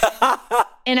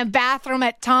in a bathroom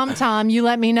at Tom Tom, you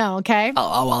let me know, okay?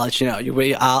 I'll let you know.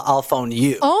 I'll phone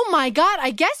you. Oh my God. I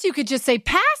guess you could just say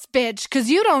pass, bitch, because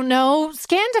you don't know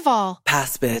Scandival.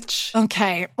 Pass, bitch.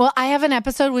 Okay. Well, I have an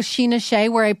episode with Sheena Shea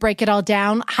where I break it all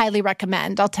down. Highly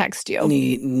recommend. I'll text you.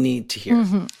 Need to hear.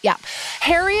 Mm-hmm. Yeah.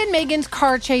 Harry and Meghan's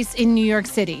car chase in New York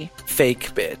City.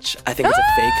 Fake, bitch. I think it's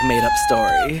a fake made-up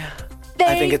story.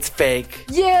 I think it's fake.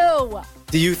 You.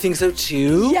 Do you think so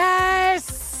too?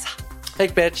 Yes.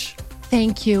 Fake, bitch.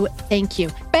 Thank you. Thank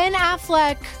you. Ben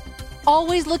Affleck,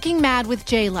 always looking mad with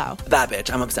J-Lo. That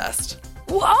bitch. I'm obsessed.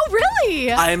 Oh,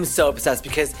 really? I am so obsessed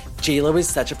because J-Lo is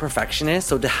such a perfectionist.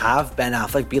 So to have Ben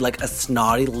Affleck be like a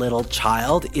snotty little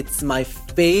child, it's my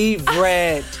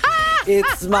favorite.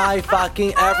 It's my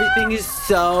fucking... Everything is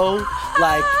so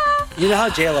like... You know how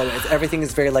J-Lo is. Everything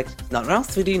is very like, not now,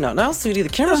 sweetie, not now, sweetie. The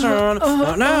camera's on,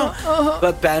 not now.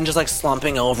 But Ben just like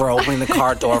slumping over, opening the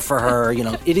car door for her. You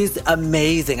know, it is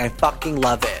amazing. I fucking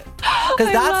love it.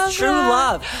 Because that's true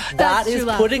love. That is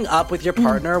putting up with your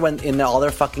partner when in all their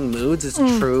fucking moods is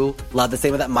true love. The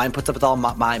same way that mine puts up with all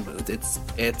my moods.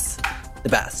 It's the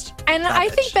best. And I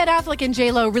think Ben Affleck and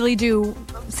J-Lo really do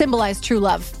symbolize true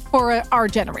love for our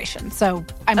generation. So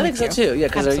I think so too. Yeah,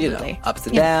 because they're, ups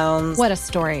and downs. What a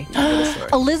story.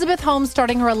 Elizabeth Holmes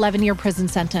starting her 11-year prison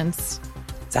sentence.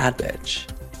 Sad bitch.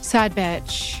 Sad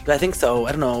bitch. I think so.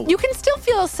 I don't know. You can still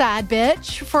feel sad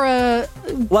bitch for a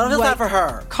sad for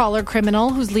her. Collar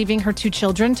criminal who's leaving her 2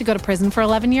 children to go to prison for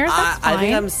 11 years. That's fine. I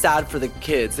think I'm sad for the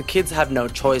kids. The kids have no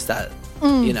choice that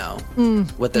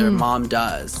what their mom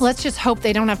does. Let's just hope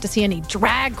they don't have to see any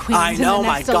drag queens in the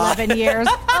next 11 years.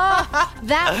 Oh,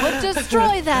 that would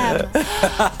destroy them.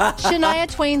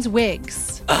 Shania Twain's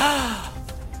wigs. I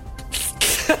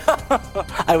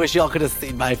wish y'all could have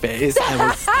seen my face.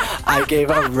 I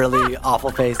gave a really awful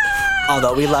face.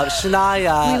 Although we love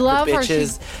Shania. We love the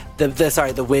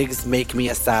bitches. The wigs make me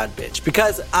a sad bitch.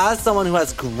 Because as someone who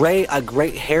has a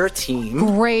great hair team.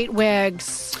 Great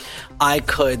wigs. I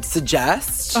could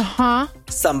suggest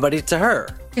somebody to her.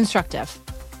 Constructive.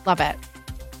 Love it.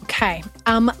 Okay. Okay.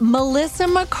 Melissa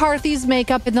McCarthy's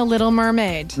makeup in The Little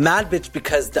Mermaid. Mad bitch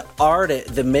because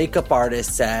the makeup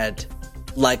artist said,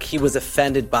 like, he was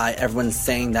offended by everyone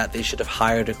saying that they should have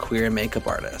hired a queer makeup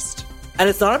artist. And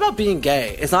it's not about being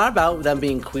gay. It's not about them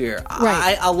being queer.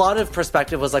 Right. A lot of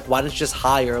perspective was like, why don't you just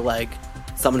hire, like,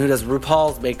 someone who does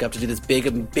RuPaul's makeup to do this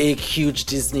big, huge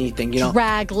Disney thing, you know?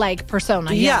 Drag-like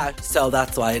persona, yeah. So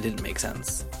that's why it didn't make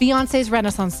sense. Beyonce's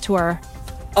Renaissance tour.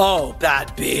 Oh, bad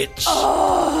bitch.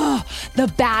 Oh, the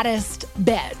baddest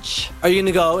bitch. Are you going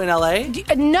to go in LA?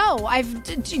 No.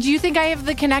 Do you think I have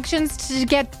the connections to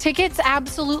get tickets?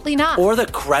 Absolutely not. Or the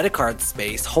credit card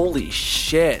space. Holy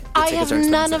shit. I have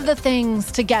none of the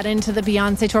things to get into the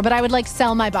Beyonce tour, but I would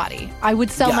sell my body. I would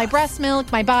sell my breast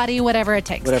milk, my body, whatever it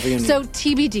takes. Whatever you need. So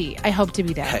TBD. I hope to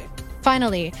be there. Okay.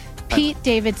 Finally, Pete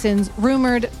Davidson's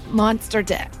rumored monster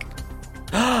dick.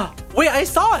 Wait, I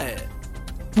saw it.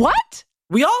 What?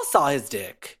 We all saw his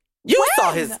dick. You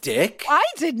saw his dick. I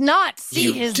did not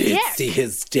see his dick. You did see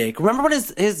his dick. Remember when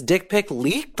his dick pic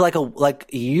leaked like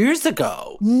years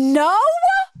ago? No?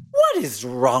 What is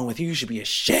wrong with you? You should be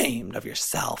ashamed of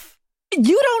yourself.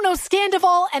 You don't know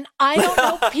Scandival, and I don't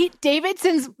know Pete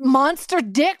Davidson's monster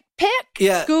dick pic?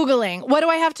 Yeah. Googling. What do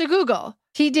I have to Google?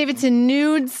 Pete Davidson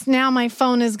nudes. Now my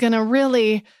phone is going to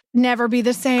really never be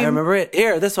the same. I remember it.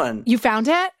 Here, this one. You found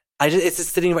it? It's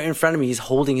just sitting right in front of me. He's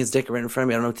holding his dick right in front of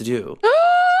me. I don't know what to do.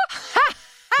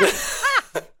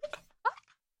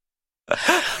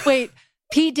 Wait,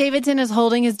 Pete Davidson is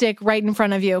holding his dick right in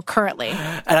front of you currently.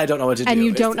 And I don't know what to do. And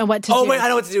you don't know what to do. Oh, wait, I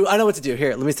know what to do. I know what to do.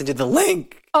 Here, let me send you the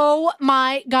link. Oh,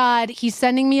 my God. He's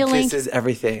sending me a link. This is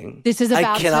everything. This is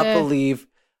about I cannot believe.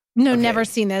 No, never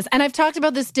seen this. And I've talked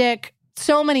about this dick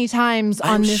so many times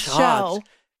on this show.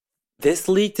 This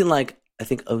leaked in I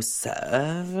think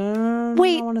 2007.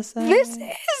 Wait, this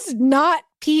is not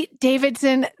Pete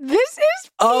Davidson. This is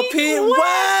Pete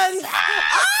Wentz.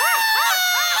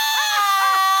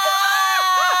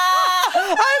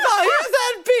 I thought you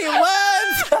said Pete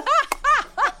Wentz.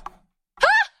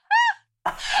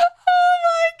 Oh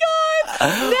my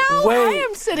God! Now I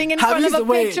am sitting in front of a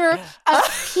picture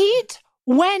of Pete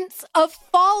Wentz, a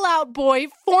Fallout Boy,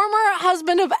 former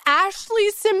husband of Ashley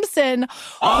Simpson,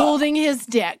 holding his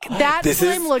dick. That's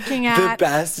what I'm looking at. The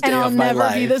best day and I'll of my never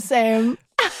life. Be the same.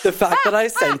 The fact that I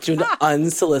sent you an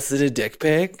unsolicited dick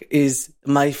pic is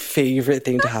my favorite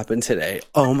thing to happen today.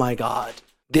 Oh my God.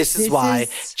 This is why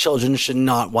children should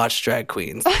not watch drag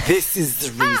queens. This is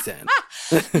the reason.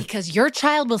 Because your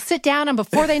child will sit down and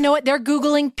before they know it, they're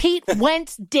Googling Pete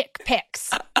Wentz dick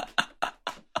pics.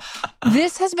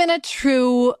 This has been a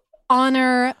true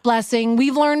honor, blessing.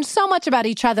 We've learned so much about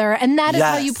each other, and that is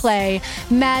how you play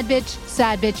Mad Bitch,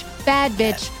 Sad Bitch, Bad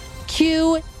Bitch.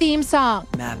 Cue theme song.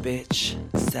 Mad bitch,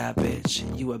 sad bitch,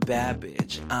 you a bad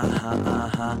bitch.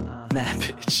 Mad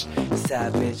bitch,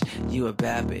 sad bitch, you a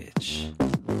bad bitch.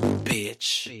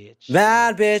 Bitch.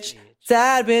 Mad bitch,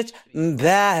 sad bitch,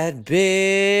 bad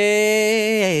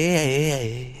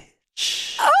bitch.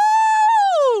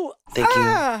 Oh!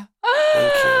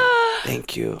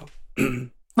 Thank you.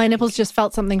 My nipples just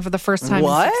felt something for the first time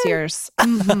in 6 years.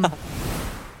 Mm-hmm.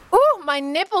 Ooh, my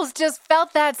nipples just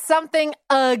felt that something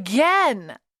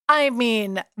again. I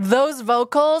mean, those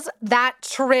vocals, that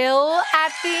trill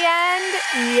at the end,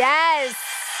 yes.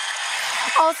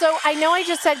 Also, I know I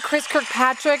just said Chris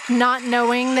Kirkpatrick not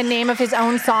knowing the name of his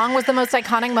own song was the most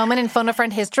iconic moment in Phone a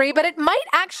Friend history, but it might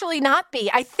actually not be.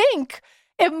 I think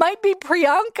it might be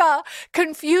Priyanka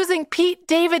confusing Pete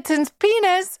Davidson's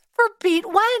penis for Pete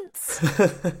Wentz.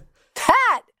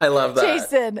 That. I love that.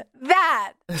 Jason,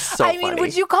 that. So I mean, funny.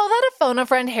 would you call that a Phone a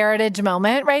Friend heritage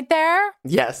moment right there?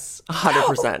 Yes,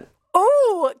 100%.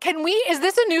 Oh, is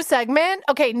this a new segment?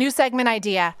 Okay, new segment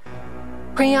idea.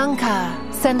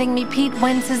 Priyanka sending me Pete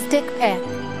Wentz's dick pic.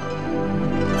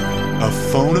 A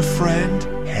Phone a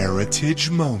Friend heritage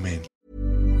moment.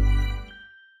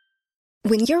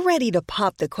 When you're ready to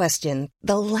pop the question,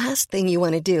 the last thing you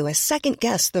want to do is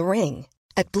second-guess the ring.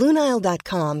 At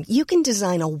BlueNile.com, you can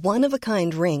design a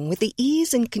one-of-a-kind ring with the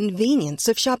ease and convenience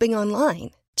of shopping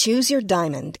online. Choose your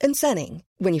diamond and setting.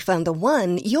 When you find the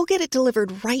one, you'll get it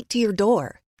delivered right to your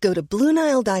door. Go to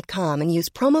BlueNile.com and use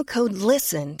promo code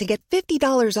LISTEN to get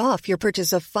 $50 off your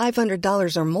purchase of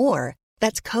 $500 or more.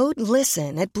 That's code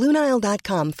LISTEN at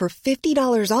BlueNile.com for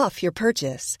 $50 off your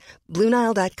purchase.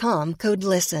 BlueNile.com, code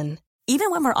LISTEN. Even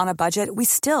when we're on a budget, we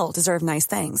still deserve nice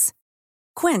things.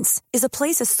 Quince is a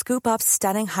place to scoop up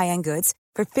stunning high-end goods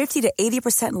for 50 to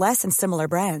 80% less than similar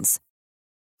brands.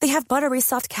 They have buttery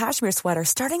soft cashmere sweaters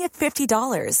starting at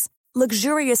 $50,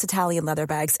 luxurious Italian leather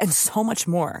bags, and so much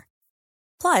more.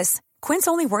 Plus, Quince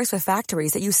only works with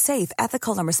factories that use safe,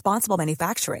 ethical, and responsible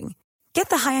manufacturing. Get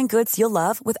the high-end goods you'll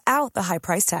love without the high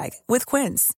price tag with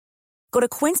Quince. Go to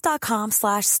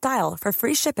quince.com/style for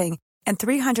free shipping and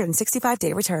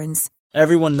 365-day returns.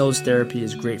 Everyone knows therapy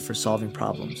is great for solving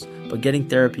problems, but getting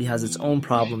therapy has its own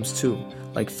problems too,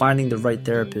 like finding the right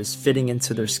therapist, fitting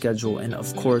into their schedule, and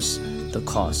of course, the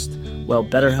cost. Well,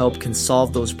 BetterHelp can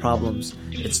solve those problems.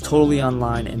 It's totally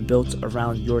online and built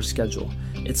around your schedule.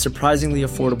 It's surprisingly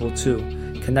affordable too.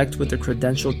 Connect with a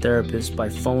credentialed therapist by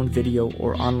phone, video,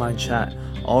 or online chat,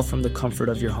 all from the comfort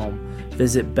of your home.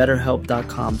 Visit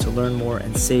BetterHelp.com to learn more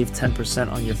and save 10%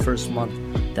 on your first month.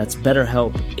 That's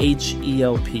BetterHelp,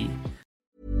 H-E-L-P.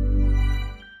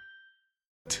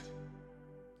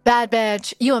 Bad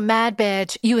bitch, you a mad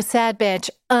bitch, you a sad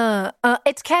bitch.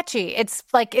 It's catchy. It's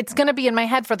like it's going to be in my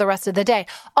head for the rest of the day.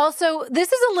 Also,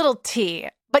 this is a little tea,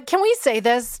 but can we say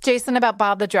this, Jason, about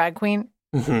Bob the drag queen?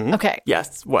 Mm-hmm. Okay.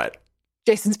 Yes, what?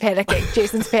 Jason's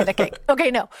panicking. Okay,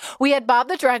 no. We had Bob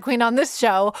the drag queen on this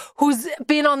show, who's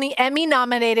been on the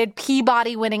Emmy-nominated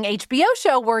Peabody-winning HBO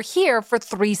show We're Here for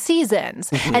 3 seasons.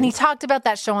 Mm-hmm. And he talked about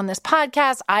that show on this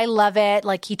podcast. I love it.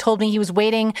 Like, he told me he was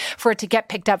waiting for it to get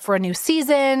picked up for a new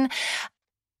season.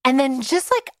 And then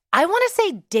just like, I want to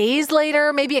say days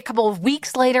later, maybe a couple of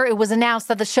weeks later, it was announced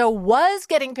that the show was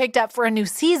getting picked up for a new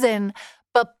season,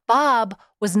 but Bob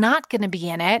was not going to be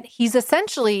in it. He's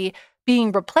essentially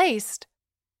being replaced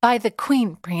by the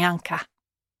Queen Priyanka.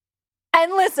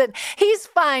 And listen, he's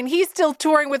fine. He's still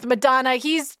touring with Madonna.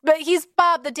 But he's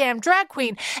Bob the damn drag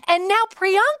queen. And now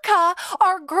Priyanka,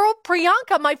 our girl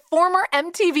Priyanka, my former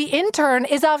MTV intern,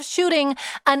 is off shooting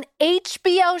an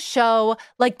HBO show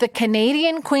like the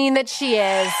Canadian queen that she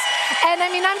is. And I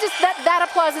mean, that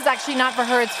applause is actually not for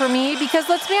her. It's for me because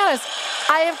let's be honest,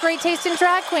 I have great taste in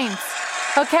drag queens.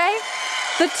 Okay?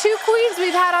 The 2 queens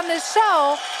we've had on this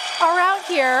show are out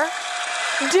here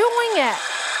doing it.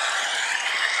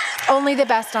 Only the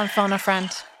best on Phone a Friend.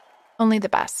 Only the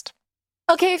best.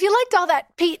 Okay, if you liked all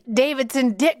that Pete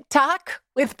Davidson dick talk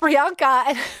with Priyanka,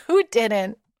 and who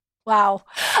didn't? Wow.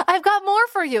 I've got more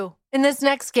for you in this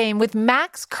next game with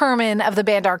Max Kerman of the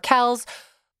band Arkells,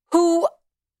 who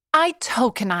I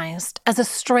tokenized as a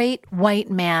straight white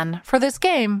man for this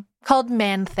game called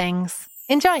Man Things.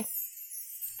 Enjoy.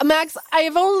 Max, I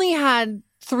have only had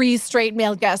 3 straight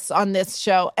male guests on this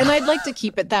show, and I'd like to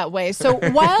keep it that way. So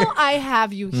while I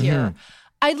have you here,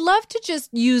 I'd love to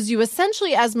just use you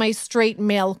essentially as my straight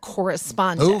male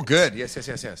correspondent. Oh, good.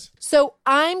 Yes. So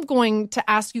I'm going to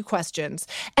ask you questions,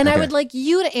 and I would like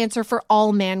you to answer for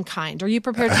all mankind. Are you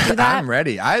prepared to do that? I'm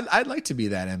ready. I'd like to be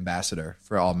that ambassador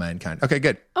for all mankind. Okay,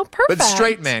 good. Oh, perfect. But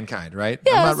straight mankind, right?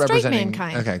 Yeah, I'm not straight representing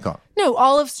mankind. Okay, cool. No,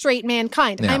 all of straight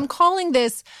mankind. Yeah. I'm calling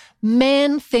this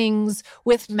Man Things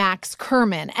with Max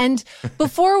Kerman. And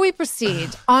before we proceed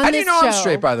on How this do you know show, I'm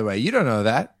straight, by the way? You don't know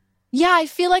that. Yeah, I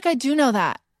feel like I do know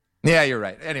that. Yeah, you're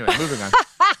right. Anyway, moving on.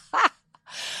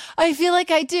 I feel like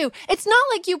I do. It's not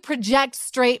like you project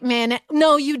straight man.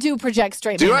 No, you do project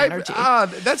straight man energy.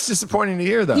 That's disappointing to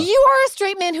hear, though. You are a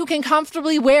straight man who can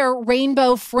comfortably wear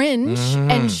rainbow fringe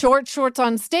and short shorts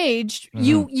on stage.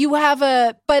 You have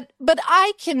but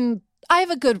I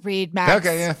have a good read, Max.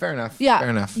 Okay, yeah, fair enough. Yeah, fair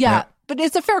enough. Yeah. But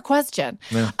it's a fair question.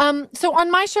 Yeah. So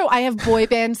on my show, I have boy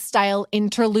band style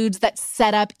interludes that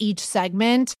set up each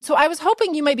segment. So I was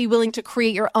hoping you might be willing to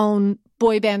create your own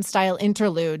boy band style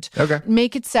interlude. Okay.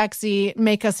 Make it sexy,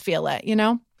 make us feel it, you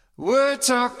know? We're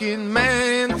talking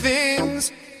man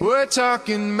things. We're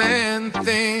talking man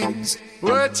things.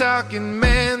 We're talking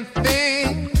man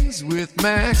things with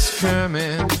Max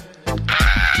Kerman.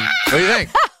 What do you think?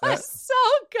 So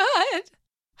good.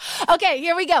 Okay,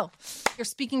 here we go. You're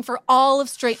speaking for all of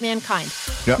straight mankind.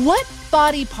 Yep. What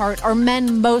body part are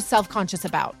men most self-conscious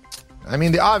about? I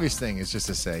mean, the obvious thing is just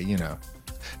to say,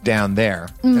 down there.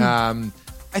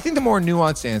 I think the more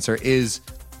nuanced answer is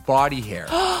body hair.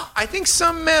 I think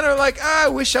some men are like, I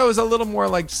wish I was a little more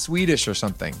like Swedish or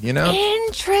something,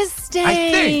 Interesting. I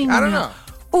think. I don't know.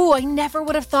 Ooh, I never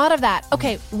would have thought of that.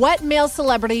 Okay, what male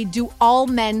celebrity do all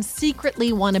men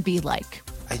secretly want to be like?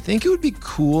 I think it would be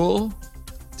cool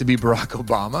to be Barack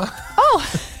Obama.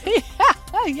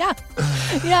 Oh,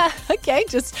 yeah. Okay,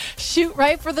 just shoot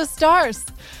right for the stars.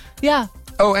 Yeah.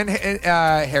 Oh, and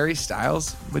Harry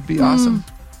Styles would be awesome.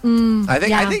 I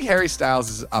think Harry Styles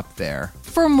is up there.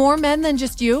 For more men than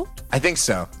just you? I think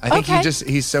so. I think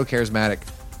he's so charismatic.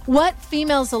 What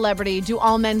female celebrity do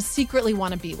all men secretly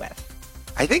want to be with?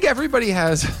 I think everybody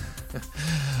has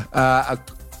a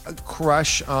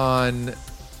crush on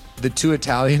the 2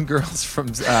 Italian girls from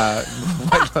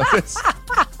White Lotus.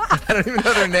 I don't even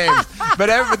know their names, but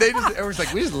everyone's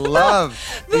like, we just love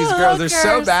these girls. They're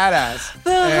so badass.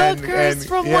 The hookers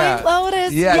from White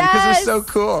Lotus. Yeah, because they're so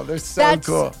cool. They're so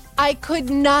cool. I could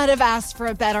not have asked for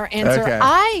a better answer. Okay.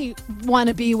 I want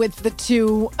to be with the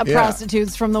two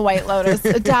prostitutes from the White Lotus.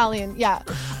 Italian, yeah.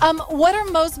 What are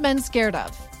most men scared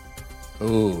of?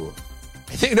 Ooh.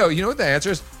 I think, no, you know what the answer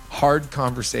is? Hard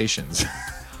conversations.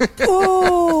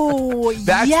 Ooh,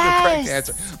 That's the correct yes.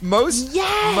 answer.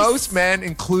 Most men,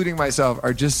 including myself,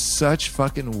 are just such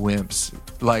fucking wimps.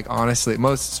 Like, honestly,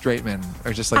 most straight men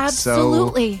are just like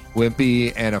Absolutely. so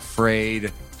wimpy and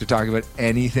afraid to talk about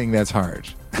anything that's hard.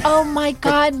 Oh my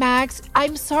God, Max.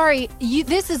 I'm sorry.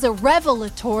 This is a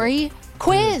revelatory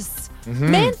quiz.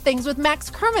 Mm-hmm. Man Things with Max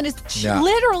Kerman is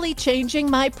literally changing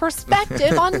my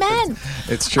perspective on men.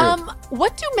 It's true.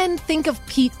 What do men think of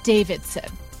Pete Davidson?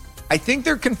 I think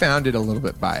they're confounded a little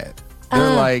bit by it.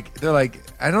 They're like,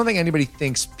 I don't think anybody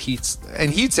thinks Pete's,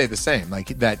 and he'd say the same, like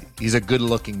that he's a good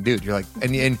looking dude. You're like,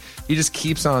 and he just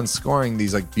keeps on scoring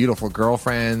these like beautiful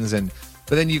girlfriends,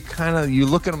 but then you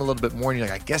look at him a little bit more and you're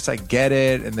like, I guess I get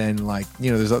it. And then like,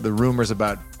 there's the rumors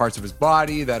about parts of his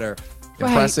body that are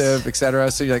impressive,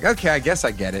 etc. So you're like, okay, I guess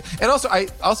I get it. And also, I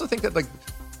also think that like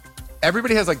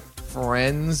everybody has like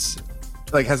friends,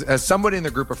 like has somebody in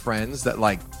the group of friends that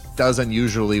like does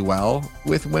unusually well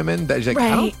with women that you're like,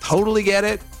 I don't totally get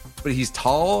it, but he's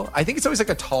tall. I think it's always like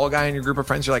a tall guy in your group of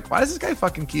friends. You're like, why does this guy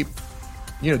fucking keep,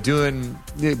 being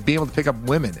able to pick up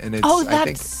women? And it's, I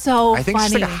think it's funny.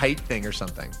 just like a height thing or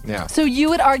something. Yeah. So you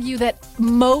would argue that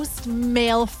most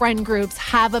male friend groups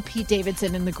have a Pete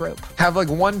Davidson in the group? Have like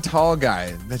one tall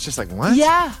guy that's just like, what?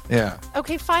 Yeah. Yeah.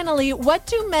 Okay, finally, what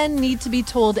do men need to be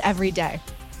told every day?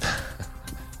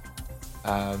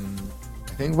 I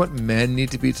think what men need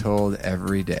to be told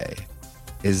every day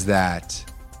is that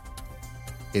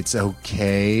it's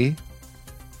okay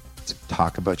to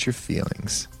talk about your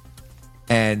feelings.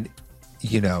 And,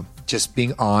 just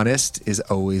being honest is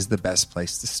always the best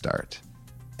place to start.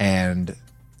 And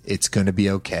it's going to be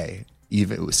okay.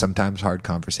 Even sometimes hard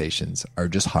conversations are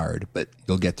just hard, but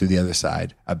you'll get through the other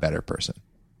side a better person.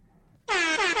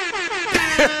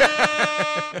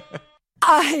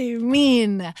 I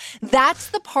mean, that's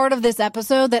the part of this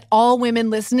episode that all women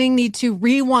listening need to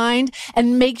rewind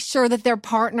and make sure that their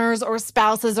partners or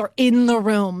spouses are in the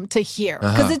room to hear.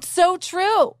 Because it's so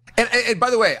true. And by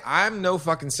the way, I'm no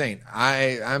fucking saint.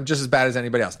 I'm just as bad as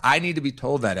anybody else. I need to be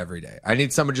told that every day. I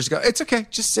need someone just to go, it's okay.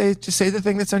 Just say the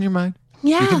thing that's on your mind.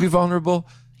 Yeah. You can be vulnerable.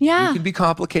 Yeah. You can be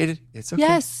complicated. It's okay.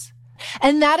 Yes.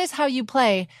 And that is how you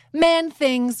play Man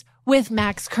Things with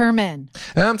Max Kerman.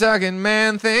 I'm talking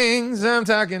man things.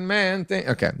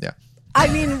 Okay, yeah. I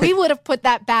mean, we would have put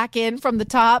that back in from the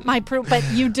top, but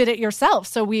you did it yourself,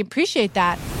 so we appreciate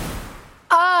that.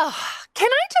 Can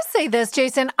I just say this,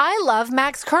 Jason? I love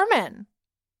Max Kerman.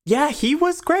 Yeah, he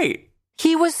was great.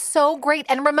 He was so great.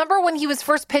 And remember when he was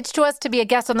first pitched to us to be a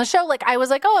guest on the show? Like, I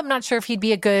was like, I'm not sure if he'd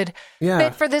be a good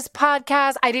fit for this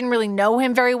podcast. I didn't really know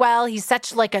him very well. He's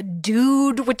such like a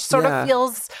dude, which sort of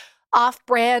feels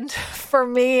off-brand for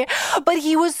me, but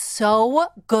he was so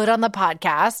good on the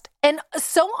podcast and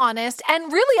so honest.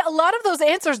 And really, a lot of those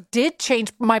answers did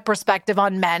change my perspective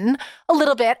on men a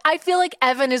little bit. I feel like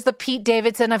Evan is the Pete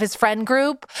Davidson of his friend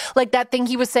group. Like that thing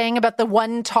he was saying about the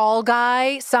one tall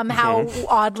guy somehow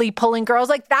oddly pulling girls.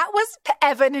 Like that was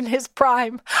Evan in his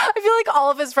prime. I feel like all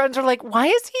of his friends were like, why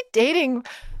is he dating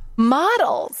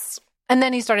models? And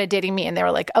then he started dating me and they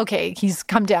were like, okay, he's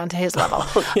come down to his level.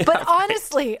 But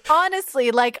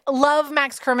honestly, like love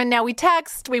Max Kerman. Now we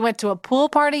text. We went to a pool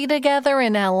party together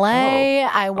in LA.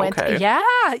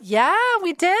 Yeah,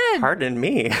 we did. Pardon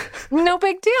me. No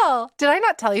big deal. Did I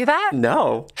not tell you that?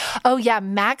 No. Oh yeah,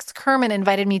 Max Kerman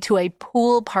invited me to a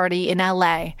pool party in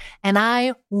LA and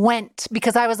I went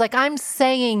because I was like, I'm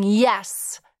saying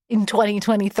yes in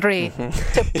 2023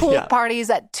 to pool parties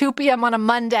at 2 p.m. on a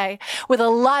Monday with a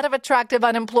lot of attractive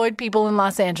unemployed people in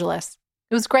Los Angeles.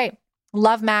 It was great.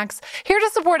 Love Max. Here to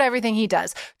support everything he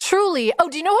does. Truly. Oh,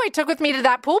 do you know who I took with me to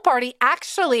that pool party?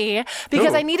 Actually,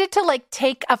 because I needed to like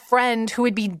take a friend who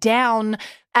would be down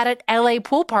at an LA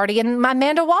pool party, and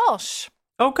Amanda Walsh.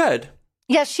 Oh, good.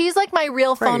 Yeah, she's like my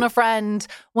real phone a friend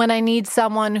when I need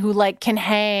someone who like can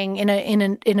hang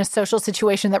in a social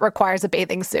situation that requires a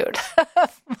bathing suit.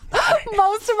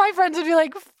 Most of my friends would be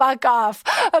like, fuck off.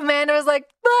 Amanda was like,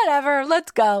 whatever,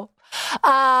 let's go.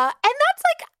 And that's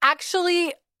like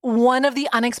actually one of the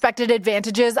unexpected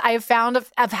advantages I've found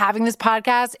of having this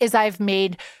podcast is I've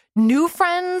made new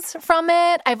friends from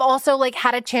it. I've also like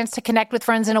had a chance to connect with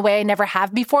friends in a way I never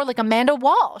have before, like Amanda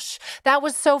Walsh. That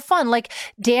was so fun. Like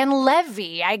Dan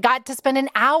Levy, I got to spend an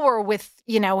hour with,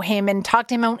 him and talk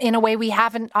to him in a way we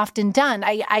haven't often done.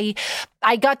 I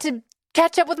got to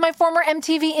catch up with my former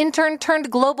MTV intern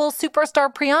turned global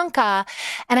superstar Priyanka.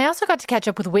 And I also got to catch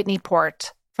up with Whitney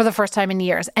Port for the first time in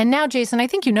years. And now, Jason, I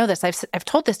think you know this. I've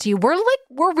told this to you.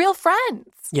 We're real friends.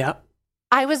 Yeah.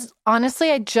 I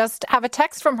just have a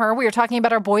text from her. We were talking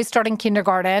about our boys starting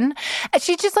kindergarten. And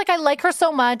she's just like, I like her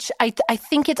so much. I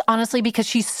think it's honestly because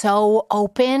she's so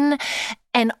open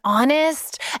and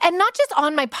honest, and not just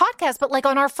on my podcast, but like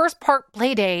on our first park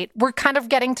play date, we're kind of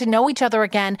getting to know each other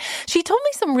again. She told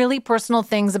me some really personal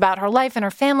things about her life and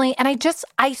her family. And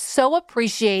I so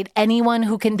appreciate anyone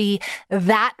who can be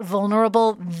that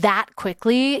vulnerable that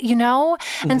quickly, you know?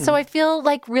 And so I feel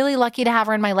like really lucky to have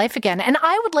her in my life again. And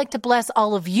I would like to bless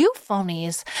all of you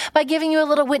phonies by giving you a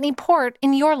little Whitney Port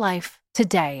in your life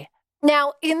today.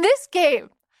 Now, in this game,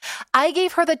 I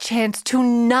gave her the chance to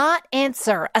not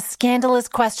answer a scandalous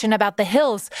question about the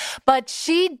hills, but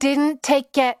she didn't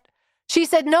take it. She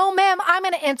said, no, ma'am, I'm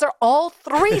going to answer all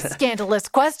 3 scandalous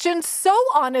questions. So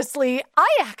honestly, I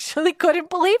actually couldn't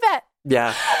believe it.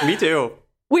 Yeah, me too.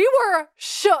 We were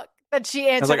shook that she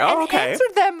answered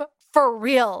answered them for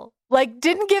real. Like,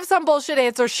 didn't give some bullshit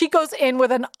answer. She goes in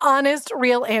with an honest,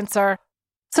 real answer.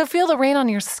 So feel the rain on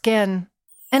your skin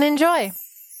and enjoy.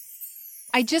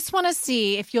 I just want to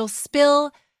see if you'll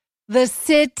spill the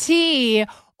city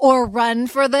or run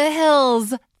for the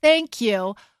hills. Thank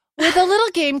you. With a little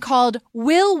game called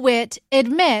Will Wit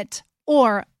Admit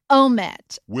or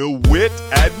Omit? Will Wit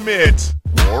admit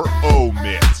or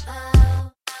omit?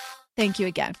 Thank you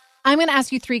again. I'm going to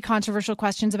ask you 3 controversial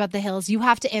questions about the hills. You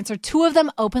have to answer 2 of them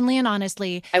openly and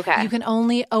honestly. Okay. You can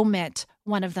only omit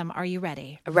one of them. Are you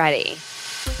ready? Ready.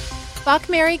 Fuck,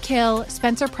 marry, kill,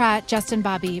 Spencer Pratt, Justin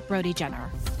Bobby, Brody Jenner.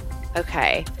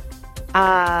 Okay.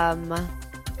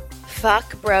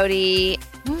 Fuck Brody,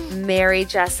 marry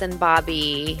Justin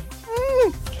Bobby,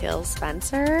 kill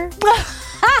Spencer.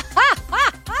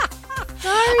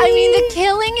 Sorry. I mean, the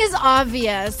killing is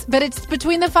obvious, but it's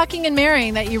between the fucking and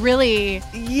marrying that you really...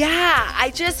 Yeah, I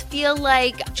just feel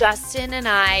like Justin and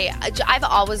I've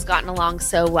always gotten along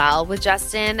so well with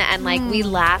Justin, and like we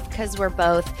laugh because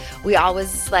we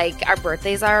always like our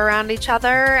birthdays are around each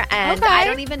other, and I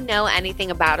don't even know anything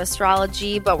about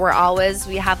astrology, but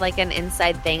we have like an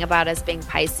inside thing about us being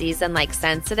Pisces and like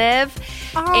sensitive.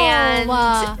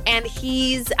 And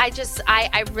he's,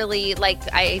 I really like,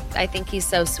 I think he's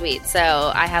so sweet. So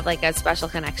I have like a special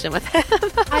connection with him.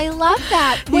 I love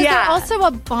that. Was there also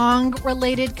a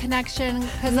bong-related connection?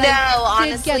 No,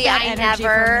 honestly, I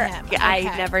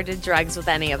never did drugs with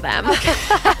any of them.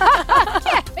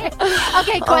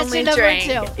 Okay, question number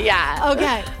 2. Yeah.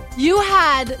 Okay. You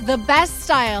had the best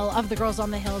style of the girls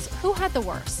on the hills. Who had the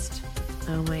worst?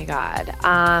 Oh my God.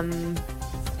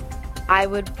 I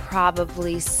would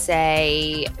probably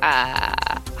say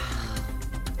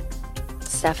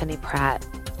Stephanie Pratt.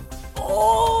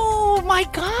 Oh my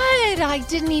God. I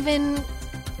didn't even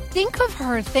think of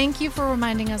her. Thank you for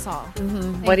reminding us all.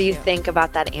 Mm-hmm. What do you think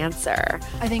about that answer?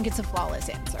 I think it's a flawless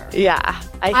answer. Yeah,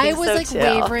 I was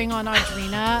wavering on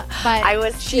Audrina, but I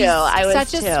was she's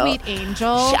such a sweet angel.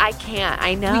 I can't.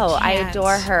 I know. I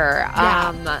adore her.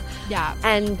 Yeah.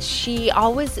 And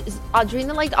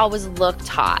Audrina like always looked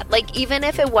hot. Like even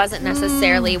if it wasn't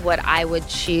necessarily what I would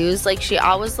choose, like she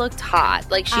always looked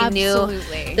hot. Like she knew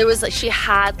there was like she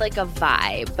had like a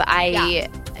vibe.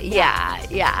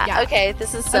 Yeah. Okay,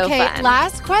 this is so fun.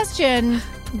 Last question.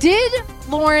 Did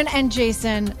Lauren and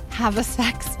Jason have a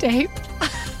sex tape?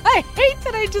 I hate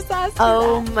that I just asked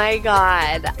you that. My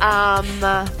God.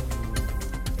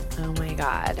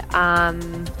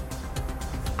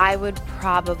 I would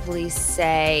probably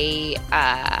say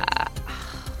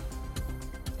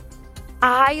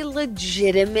I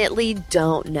legitimately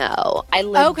don't know. I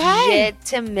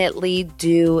legitimately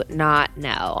do not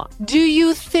know. Do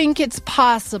you think it's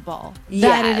possible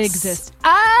that it exists?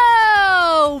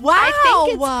 Oh, wow. I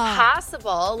think it's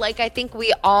possible. Like, I think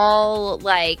we all,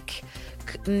 like,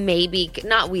 maybe,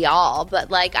 not we all, but,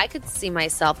 like, I could see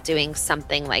myself doing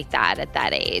something like that at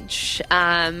that age.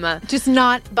 Just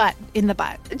not butt in the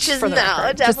butt. Just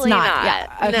no, definitely not. Yeah.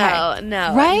 Okay.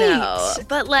 No. Right. No.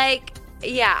 But, like,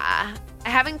 yeah. I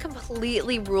haven't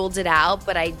completely ruled it out,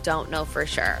 but I don't know for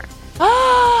sure.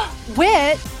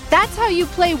 Wit, that's how you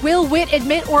play Will Wit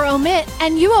Admit or Omit,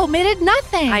 and you omitted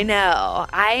nothing. I know.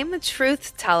 I'm a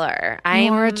truth teller.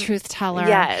 You're a truth teller.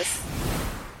 Yes.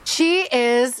 She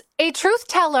is a truth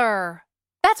teller.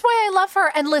 That's why I love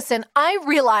her. And listen, I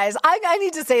realize, I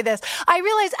need to say this. I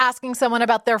realize asking someone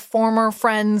about their former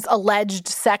friend's alleged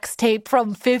sex tape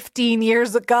from 15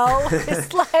 years ago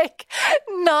is like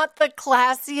not the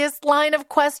classiest line of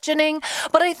questioning.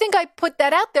 But I think I put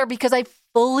that out there because I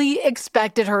fully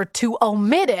expected her to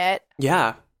omit it.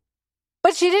 Yeah.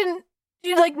 But she didn't,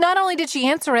 like, not only did she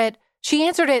answer it, she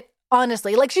answered it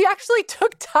honestly. Like, she actually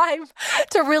took time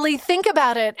to really think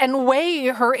about it and weigh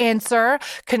her answer,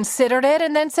 considered it,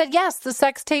 and then said, yes, the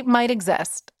sex tape might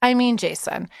exist. I mean,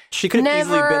 Jason. She could have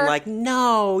easily been like,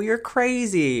 no, you're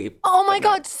crazy. Oh my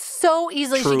God, so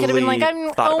easily. She could have been like,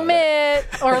 I'm omit,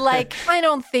 or like, I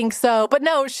don't think so. But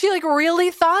no, she like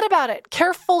really thought about it.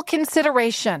 Careful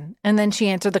consideration. And then she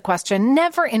answered the question,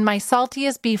 never in my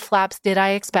saltiest beef flaps did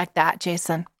I expect that,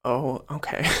 Jason. Oh,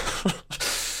 okay.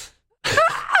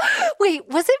 Wait,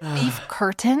 was it beef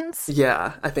curtains?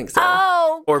 Yeah, I think so.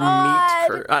 Oh, or God.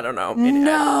 meat. I don't know.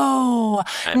 No.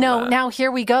 Now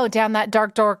here we go down that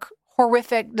dark,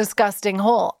 horrific, disgusting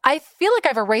hole. I feel like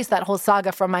I've erased that whole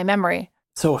saga from my memory.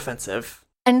 So offensive.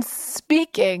 And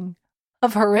speaking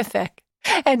of horrific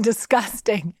and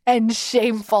disgusting and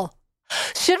shameful,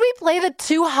 should we play the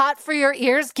too hot for your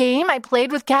ears game I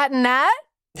played with Kat and Nat?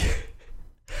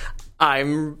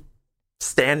 I'm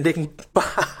standing by.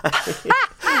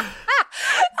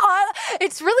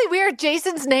 It's really weird.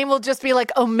 Jason's name will just be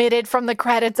like omitted from the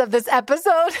credits of this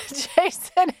episode.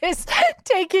 Jason is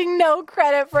taking no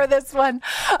credit for this one.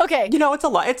 Okay. You know, it's a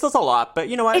lot. It's just a lot, but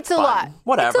you know what? It's a lot.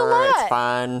 Whatever. It's a lot. It's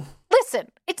fun.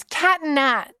 Listen, it's Kat and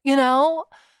Nat, you know?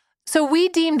 So we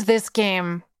deemed this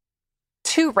game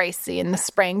too racy in the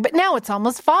spring, but now it's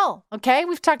almost fall, okay?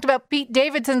 We've talked about Pete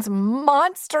Davidson's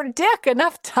monster dick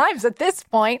enough times at this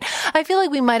point. I feel like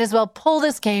we might as well pull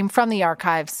this game from the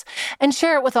archives and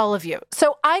share it with all of you.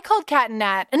 So I called Kat and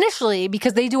Nat initially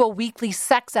because they do a weekly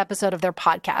sex episode of their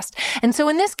podcast. And so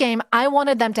in this game, I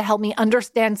wanted them to help me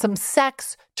understand some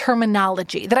sex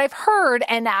terminology that I've heard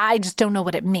and I just don't know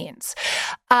what it means.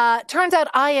 Turns out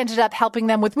I ended up helping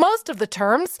them with most of the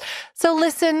terms. So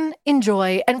listen,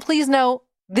 enjoy, and please know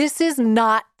this is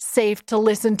not safe to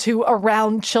listen to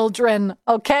around children,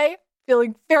 okay?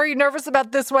 Feeling very nervous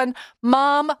about this one.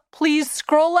 Mom, please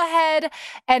scroll ahead,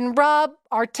 and Rob,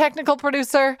 our technical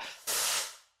producer,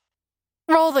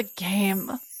 roll the game.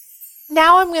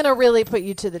 Now I'm going to really put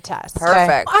you to the test.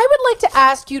 Perfect. I would like to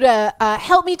ask you to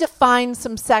help me define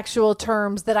some sexual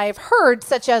terms that I've heard,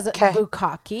 such as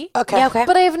bukkake. Okay. Yeah, okay.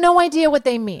 But I have no idea what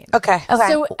they mean. Okay.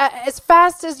 So as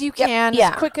fast as you can,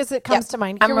 as quick as it comes to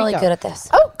mind. I'm Here we really go. good at this.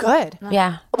 Oh, good.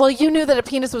 Yeah. Well, you knew that a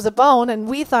penis was a bone, and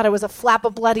we thought it was a flap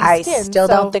of bloody I skin. still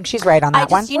don't think she's right on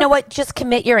that one. You know what? Just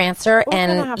commit your answer, We're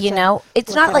gonna and have you to know, it's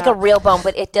look not it like a up. real bone,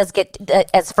 but it does get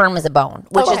as firm as a bone,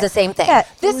 which is the same thing. Yeah,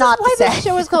 this Not is why the this same.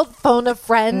 show is called Phone a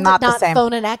Friend, Not the not same.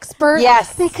 Phone an Expert.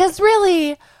 Yes. Because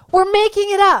really, we're making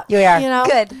it up. You are. You know?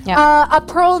 Good. Yeah. A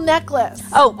pearl necklace.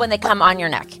 Oh, when they come on your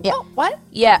neck. Yeah. Oh, what?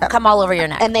 Yeah, come all over your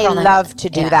neck. And they Pearl love necklace. to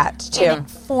do Yeah. that too. And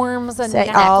it forms a Say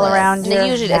necklace. all around your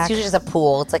It's neck. usually just a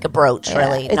pool. It's like a brooch,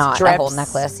 really, It not drips. a whole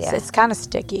necklace. Yeah. It's kind of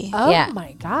sticky. Oh, Yeah.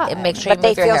 my God. It makes sure But you they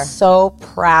move your feel hair. so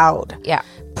proud. Yeah.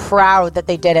 Proud that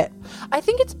they did it. I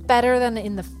think it's better than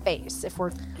in the face if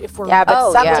we're Yeah, but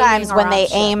Oh, yeah. sometimes weighing when our they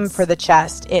options. aim for the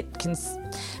chest, it can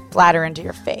splatter into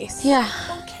your face. Yeah.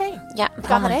 Okay. Yeah.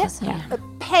 Got it. necklace, yeah.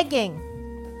 Pegging.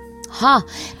 Huh.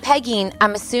 Pegging,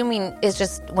 I'm assuming, is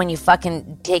just when you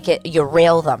fucking take it, you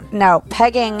rail them. No,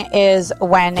 pegging is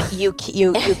when you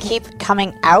keep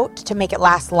coming out to make it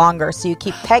last longer. So you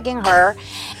keep pegging her,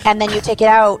 and then you take it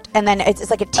out, and then it's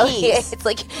like a tease. Oh, yeah. It's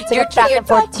like a back and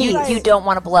forth tease. You don't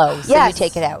want to blow, so Yes. you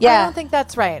take it out. Yeah. I don't think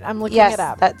that's right. I'm looking Yes, it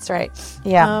up. that's right.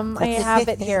 Yeah, I have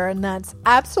it here, and that's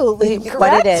absolutely correct.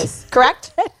 what it is.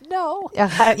 Correct? No. Yeah.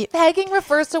 Pegging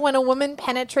refers to when a woman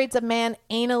penetrates a man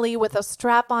anally with a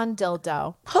strap-on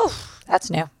dildo. That's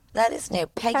new. That is new.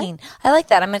 Pegging. I like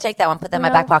that. I'm going to take that one, put that in my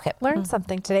back pocket. Learn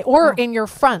something today. Or in your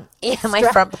front. Yeah, my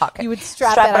front pocket. You would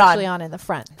strap Strap that it on. actually on in the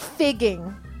front.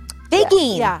 Figging.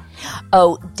 Figging. Yeah.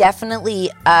 Oh, definitely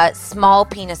small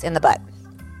penis in the butt.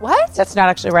 What? That's not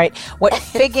actually right. What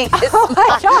figging Oh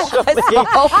my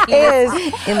gosh.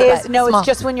 is no, it's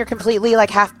just when you're completely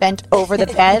like half bent over the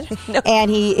bed,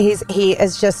 and he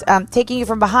is just taking you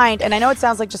from behind. And I know it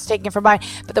sounds like just taking it from behind,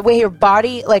 but the way your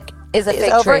body like is a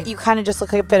fig over, tree. you kind of just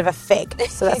look like a bit of a fig.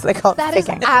 So that's what they call it. That is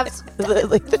figging.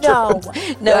 absolutely No.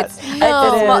 No, it's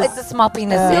a small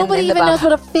penis. Nobody in the even knows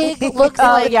bum. what a fig looks Oh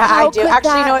like. yeah, How I do. could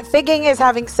Actually, you that- know what? Figging is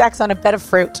having sex on a bed of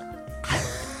fruit.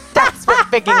 That's what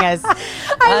figging is.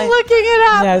 I'm looking it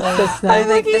up. Yes, that's I not.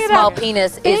 think the looking it small up.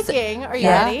 penis is. Figging, are you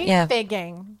Yeah, ready? yeah.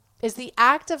 Figging is the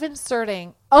act of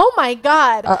inserting, oh my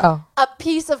God, Uh-oh. a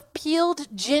piece of peeled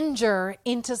ginger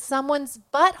into someone's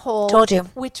butthole. Told you.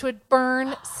 Which would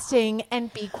burn, sting,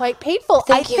 and be quite painful.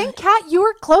 Thank you. I think, Kat, you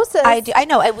were closest. I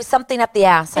know. It was something up the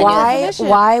ass. I knew Why? definition.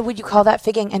 Why would you call that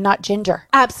figging and not ginger?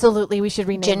 Absolutely, we should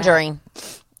rename it. Gingering.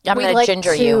 I'm We'd going to like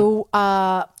ginger to, you.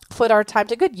 put our time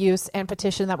to good use and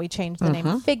petition that we change the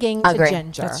name figging to Agree.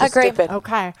 ginger. That's just Agree. stupid.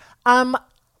 Okay.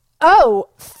 Oh,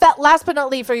 last but not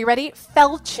least, are you ready?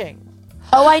 Felching.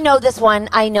 Oh, I know this one.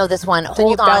 Then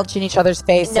Hold on. belch in each other's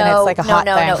face and it's like a hot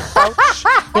thing. No.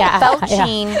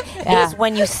 Felching is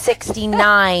when you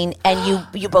 69 and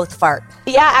you both fart.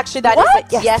 Yeah, actually that is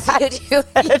it. Yes, you do.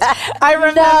 I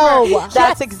remember. No.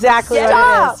 That's exactly what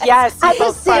it is. Yes. At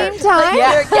the same time?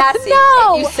 You're gassy.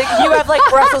 No. You have like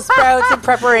Brussels sprouts in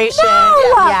preparation.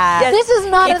 No. Yeah. This is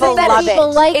not People a thing love that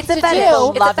people it. like It's to a fetish.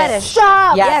 do. It's a fetish.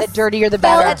 Stop. Yeah, Yes. the dirtier the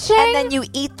better. Felching. And then you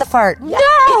eat the fart.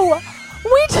 No.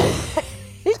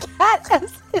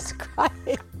 Cat is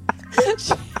crying.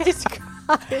 She's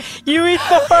crying. You eat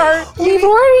the fart. We've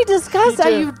already discussed how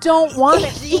you don't want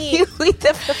to eat. You eat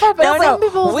the fart. But No, some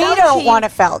people we felching. don't want to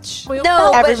felch.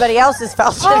 No, Everybody else is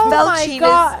felching. Oh my Felching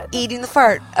God. is eating the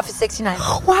fart of a 69.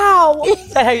 Wow.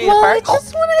 Is that how you eat Well, the I fart?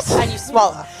 just want to. And you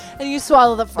swallow. And you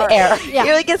swallow the fart. air. Yeah.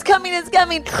 You're like, it's coming.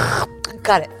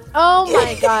 Got it. Oh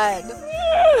my God.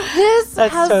 This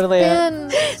That's has totally it.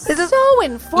 been so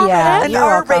informative. Yeah, An you're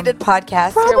R-rated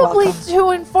podcast. Probably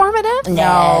too informative.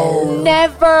 No.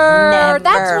 Never.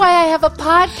 That's why I have a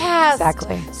podcast.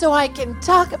 Exactly. So I can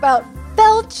talk about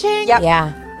felching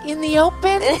Yeah. in the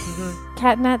open.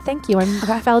 Cat Nat, thank you. I'm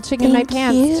felching in my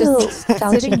pants. Just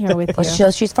sitting here with you.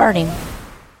 Shows she's farting.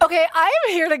 Okay, I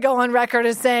am here to go on record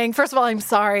as saying, first of all, I'm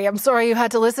sorry. I'm sorry you had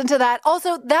to listen to that.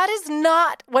 Also, that is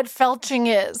not what felching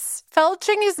is.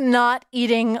 Felching is not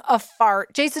eating a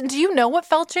fart. Jason, do you know what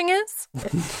felching is?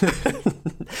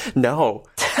 No.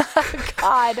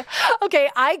 God. Okay,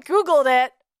 I Googled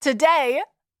it today.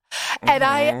 And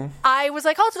I was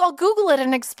like, I'll Google it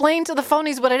and explain to the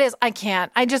phonies what it is. I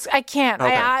can't. I can't.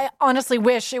 Okay. I honestly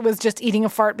wish it was just eating a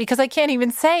fart because I can't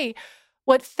even say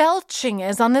what felching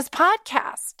is on this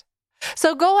podcast.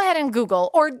 So go ahead and Google,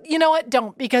 or you know what?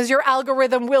 Don't, because your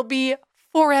algorithm will be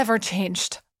forever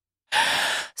changed.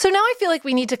 So now I feel like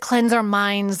we need to cleanse our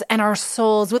minds and our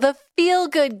souls with a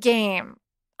feel-good game.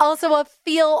 Also a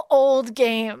feel-old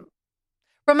game.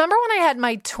 Remember when I had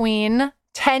my tween,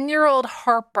 10-year-old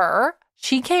Harper?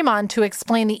 She came on to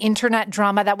explain the internet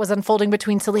drama that was unfolding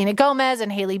between Selena Gomez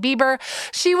and Hailey Bieber.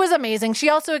 She was amazing. She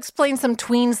also explained some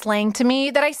tween slang to me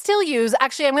that I still use.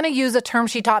 Actually, I'm going to use a term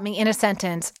she taught me in a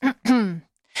sentence.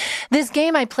 This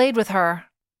game I played with her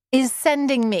is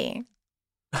sending me.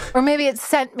 Or maybe it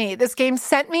sent me. This game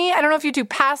sent me. I don't know if you do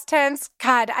past tense.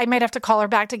 God, I might have to call her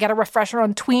back to get a refresher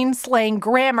on tween slang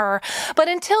grammar. But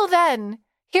until then,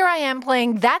 here I am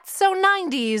playing That's So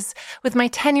 90s with my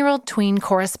 10-year-old tween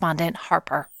correspondent,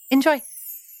 Harper. Enjoy.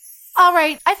 All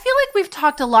right. I feel like we've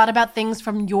talked a lot about things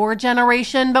from your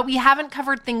generation, but we haven't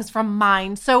covered things from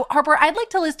mine. So, Harper, I'd like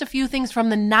to list a few things from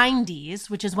the 90s,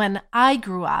 which is when I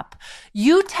grew up.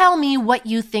 You tell me what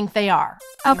you think they are.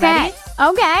 Okay. Ready?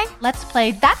 Okay. Let's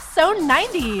play That's So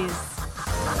 90s.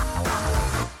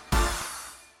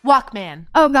 Walkman.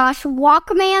 Oh gosh,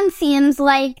 Walkman seems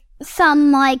like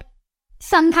some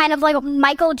kind of like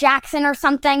Michael Jackson or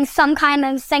something, some kind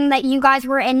of thing that you guys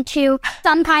were into,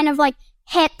 some kind of like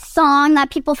hit song that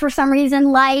people for some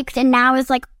reason liked and now is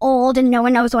like old and no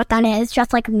one knows what that is,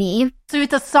 just like me. So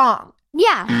it's a song.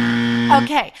 Yeah.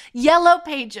 Okay. Yellow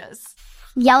Pages.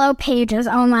 Yellow Pages.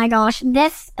 Oh my gosh.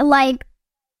 This, like,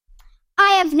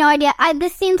 I have no idea.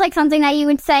 This seems like something that you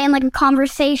would say in like a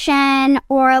conversation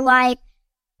or like,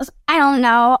 I don't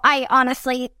know. I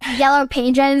honestly, Yellow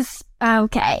Pages.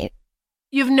 Okay.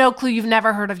 You have no clue. You've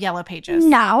never heard of Yellow Pages.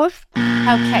 No.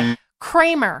 Okay.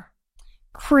 Kramer.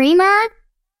 Kramer?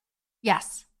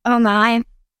 Yes. Oh my.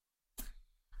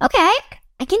 Okay,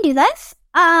 I can do this.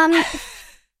 Honest,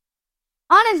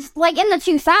 like in the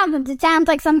 2000s, it sounds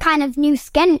like some kind of new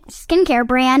skincare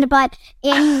brand, but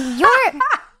in your,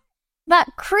 but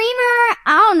Kramer,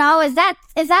 I don't know, is that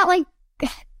like, I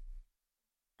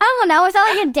don't know, is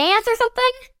that like a dance or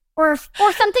something? Or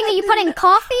something that you put in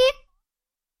coffee?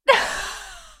 I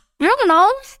don't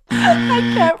know.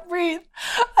 I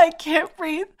can't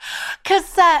breathe.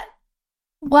 Cassette.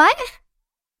 What?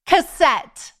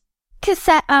 Cassette.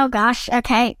 Oh gosh,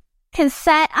 okay.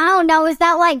 Cassette, I don't know, is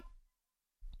that like,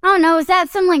 I don't know, is that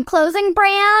some like clothing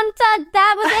brand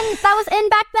that was in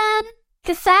back then?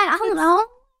 Cassette, I don't know.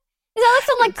 Is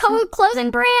that like some like clothing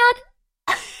brand?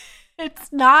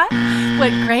 It's not.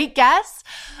 But great guess.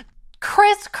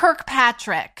 Chris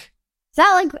Kirkpatrick.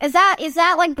 Is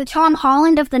that like the Tom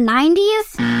Holland of the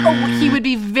 90s? Oh, he would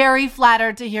be very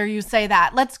flattered to hear you say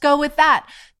that. Let's go with that.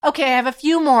 Okay, I have a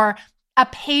few more. A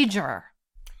pager.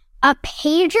 A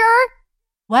pager?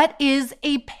 What is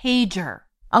a pager?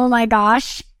 Oh my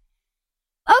gosh.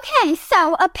 Okay,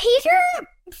 so a pager,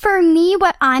 for me,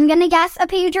 what I'm gonna guess a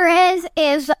pager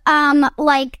is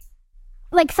like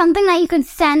something that you could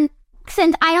send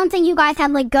since I don't think you guys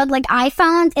have like good like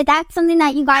iPhones, is that something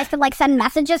that you guys could like send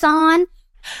messages on?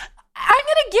 I'm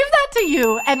going to give that to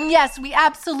you. And yes, we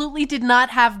absolutely did not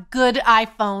have good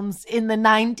iPhones in the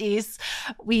 90s.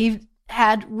 We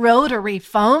had rotary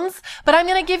phones, but I'm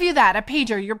going to give you that, a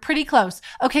pager. You're pretty close.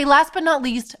 Okay, last but not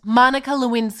least, Monica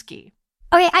Lewinsky.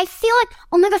 Okay, I feel like,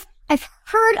 oh my gosh, I've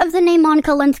heard of the name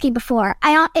Monica Lewinsky before.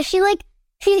 Is she like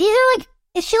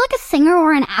a singer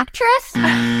or an actress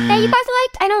that you guys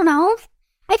liked? I don't know.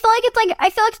 I feel like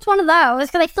it's one of those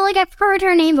because I feel like I've heard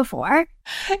her name before.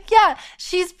 Yeah,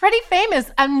 she's pretty famous.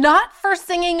 I'm not for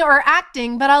singing or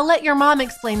acting, but I'll let your mom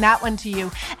explain that one to you.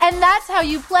 And that's how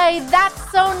you play That's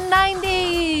So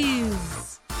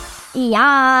 90s.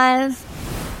 Yes.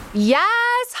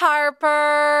 Yes,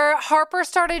 Harper. Harper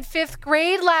started 5th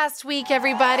grade last week,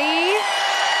 everybody.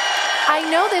 I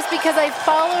know this because I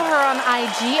follow her on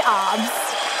IG Obs.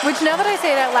 Which, now that I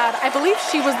say it out loud, I believe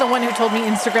she was the one who told me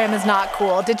Instagram is not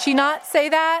cool. Did she not say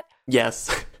that? Yes.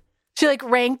 She, like,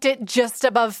 ranked it just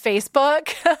above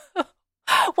Facebook.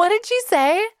 What did she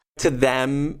say? To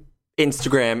them,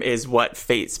 Instagram is what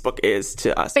Facebook is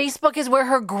to us. Facebook is where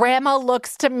her grandma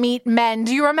looks to meet men.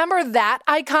 Do you remember that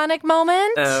iconic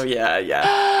moment? Oh,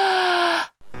 yeah.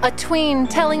 A tween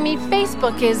telling me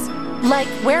Facebook is like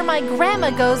where my grandma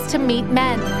goes to meet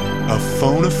men. A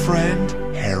phone a friend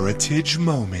heritage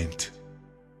moment.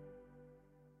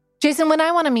 Jason, when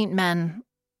I want to meet men,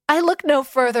 I look no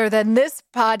further than this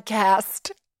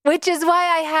podcast, which is why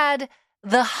I had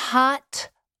the hot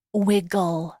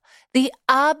wiggle, the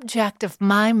object of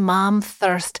my mom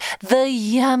thirst, the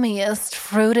yummiest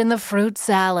fruit in the fruit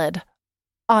salad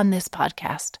on this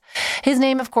podcast. His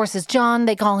name, of course, is John.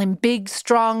 They call him Big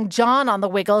Strong John on the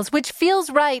Wiggles, which feels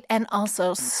right and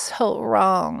also so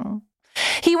wrong.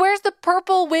 He wears the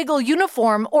purple wiggle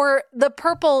uniform, or the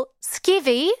purple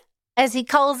skivvy, as he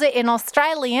calls it in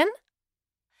Australian.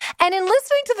 And in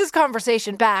listening to this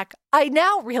conversation back, I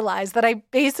now realize that I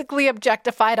basically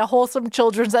objectified a wholesome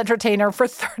children's entertainer for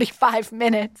 35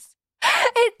 minutes.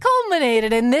 It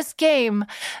culminated in this game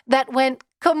that went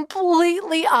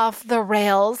completely off the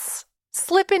rails.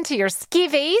 Slip into your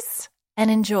skivvies and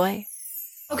enjoy.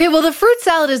 Okay, well, the fruit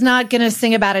salad is not going to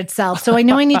sing about itself, so I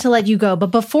know I need to let you go.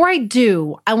 But before I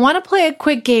do, I want to play a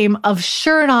quick game of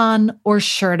shirt on or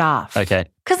shirt off. Okay.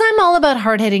 Because I'm all about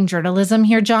hard-hitting journalism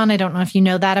here, John. I don't know if you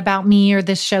know that about me or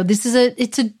this show.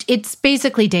 It's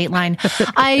basically Dateline.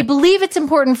 I believe it's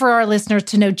important for our listeners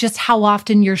to know just how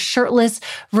often you're shirtless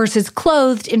versus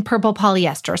clothed in purple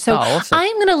polyester. So awesome.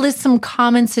 I'm going to list some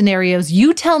common scenarios.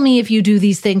 You tell me if you do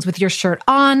these things with your shirt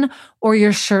on or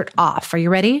your shirt off. Are you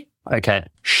ready? Okay.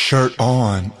 Shirt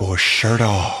on or shirt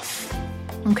off.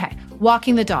 Okay.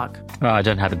 Walking the dog. Oh, I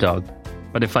don't have a dog.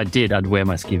 But if I did, I'd wear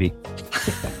my skivvy.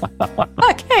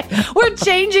 Okay. We're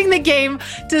changing the game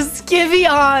to skivvy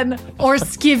on or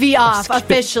skivvy off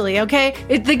officially, okay?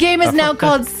 The game is now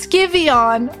called skivvy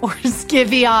on or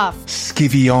skivvy off.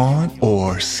 Skivvy on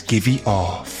or skivvy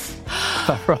off.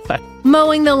 Right.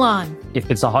 Mowing the lawn. If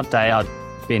it's a hot day, I'd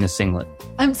be in a singlet.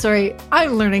 I'm sorry.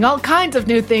 I'm learning all kinds of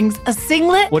new things. A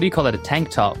singlet? What do you call it? A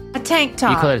tank top? A tank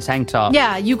top. You call it a tank top?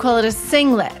 Yeah, you call it a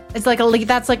singlet. It's like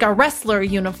that's like a wrestler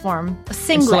uniform. A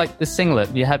singlet. It's like the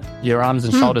singlet. You have your arms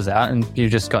and shoulders out, and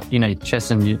you've just got, your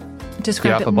chest and your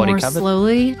Describe upper it body more covered.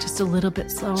 Slowly, just a little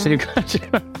bit slower. So you've got your,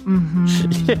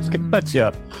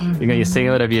 you got your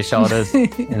singlet over your shoulders, and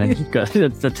then you've got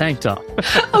the tank top.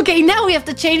 Okay, now we have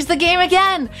to change the game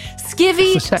again.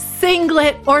 Skivvy,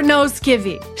 singlet, or no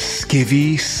skivvy?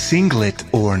 Skivvy, singlet,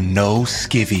 or no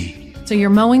skivvy. So you're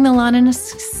mowing the lawn in a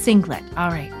singlet. All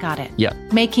right, got it. Yeah.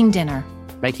 Making dinner.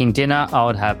 Making dinner, I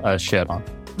would have a shirt on.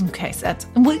 Okay, so that's...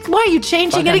 Why are you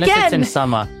changing it again? Unless it's in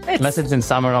summer. Unless it's in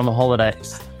summer on the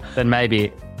holidays, then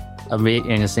maybe I'll be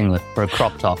in a singlet or a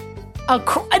crop top.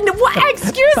 What?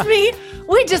 Excuse me?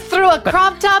 We just threw a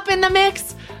crop top in the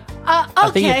mix? Okay. I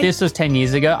think if this was 10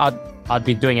 years ago, I'd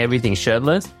be doing everything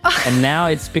shirtless. And now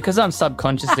it's because I'm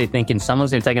subconsciously thinking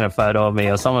someone's been taking a photo of me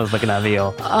or someone's looking at me.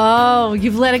 Oh,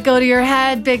 you've let it go to your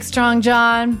head, Big Strong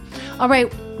John. All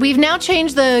right, we've now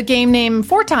changed the game name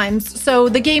 4 times. So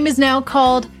the game is now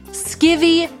called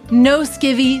Skivvy, No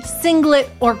Skivvy, Singlet,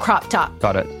 or Crop Top.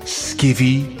 Got it.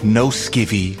 Skivvy, no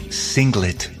skivvy,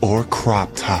 singlet, or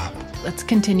crop top. Let's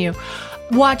continue.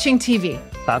 Watching TV.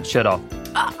 Shirt off.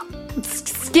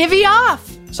 Skivvy off.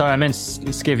 Sorry, I meant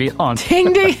skivvy on.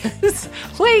 Ding ding.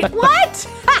 Wait, what?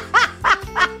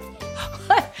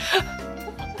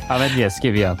 I meant,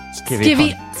 skivvy up.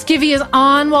 Skivvy is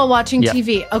on while watching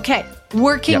TV. Okay,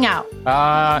 working out.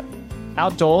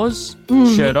 outdoors,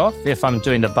 shirt off if I'm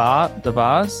doing the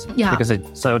bars. Yeah. Because I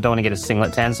don't want to get a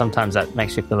singlet tan. Sometimes that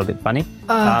makes you feel a bit funny.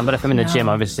 But if I'm in the gym,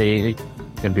 obviously, you're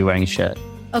going to be wearing a shirt.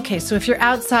 Okay, so if you're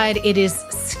outside, it is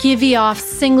skivvy off,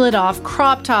 singlet off,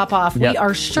 crop top off. Yep. We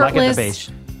are shirtless. Like at the beach.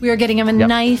 We are getting him a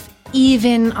nice,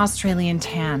 even Australian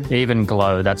tan. Even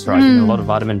glow, that's right. A lot of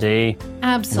vitamin D.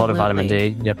 Absolutely. A lot of vitamin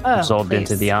D, absorbed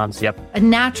into the arms, A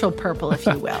natural purple, if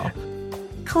you will.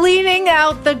 Cleaning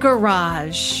out the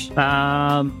garage.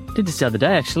 Did this the other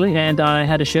day, actually, and I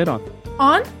had a shirt on.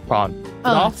 On? On. Oh.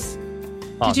 Off.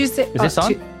 On. Did you say... Is this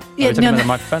on? Yeah, Are we talking about the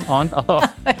microphone? On?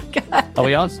 Oh my God. Are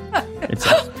we on? It's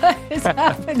on. What is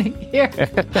happening here?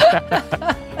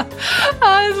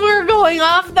 As we're going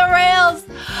off the rails.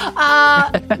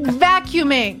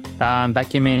 Vacuuming.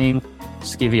 Vacuuming,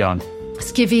 skivvy on.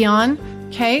 Skivvy on.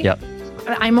 Okay. Yep.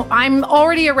 I'm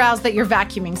already aroused that you're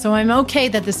vacuuming, so I'm okay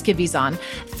that the skivvy's on.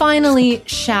 Finally,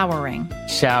 showering.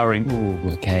 Showering.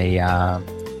 Ooh, okay.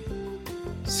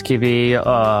 Skivvy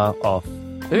off.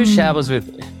 Who showers with...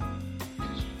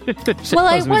 Well,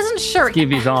 I wasn't sure.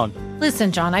 Skivvy's on.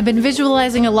 Listen, John, I've been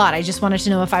visualizing a lot. I just wanted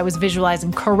to know if I was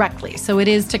visualizing correctly. So it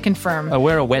is to confirm. I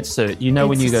wear a wetsuit. You know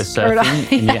when you go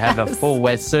surfing and you have a full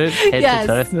wetsuit, head to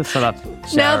toe. That's not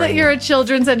showering. Now that you're a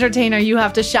children's entertainer, you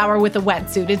have to shower with a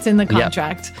wetsuit. It's in the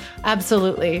contract. Yep.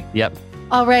 Absolutely. Yep.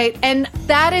 All right. And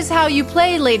that is how you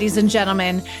play, ladies and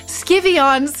gentlemen. Skivvy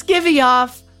on, skivvy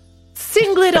off,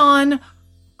 singlet on,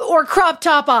 or crop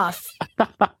top off.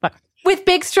 With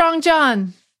Big Strong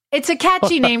John. It's a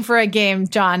catchy name for a game,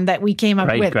 John, that we came up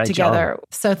with together. Job.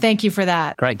 So thank you for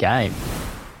that. Great game.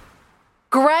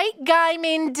 Great game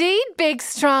indeed, Big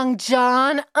Strong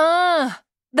John.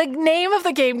 The name of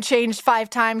the game changed 5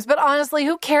 times, but honestly,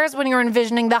 who cares when you're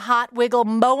envisioning the hot wiggle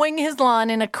mowing his lawn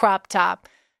in a crop top?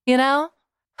 You know?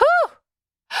 Whew!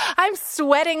 I'm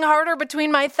sweating harder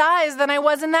between my thighs than I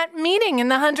was in that meeting in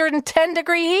the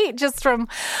 110-degree heat just from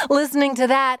listening to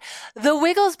that. The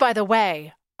Wiggles, by the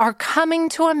way, are coming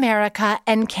to America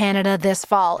and Canada this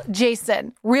fall.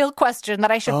 Jason, real question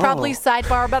that I should probably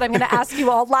sidebar, but I'm going to ask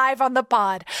you all live on the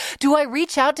pod. Do I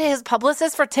reach out to his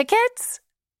publicist for tickets?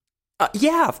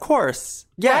 Yeah, of course.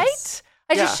 Yes.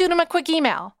 Right? I just shoot him a quick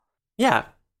email. Yeah.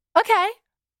 Okay.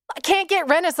 I can't get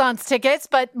Renaissance tickets,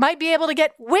 but might be able to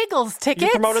get Wiggles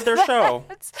tickets. You promoted their show.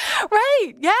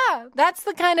 Right. Yeah. That's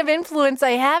the kind of influence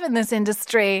I have in this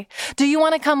industry. Do you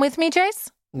want to come with me, Jace?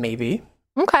 Maybe.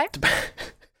 Okay.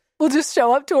 We'll just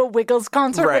show up to a Wiggles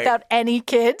concert without any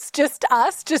kids, just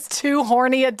us, just 2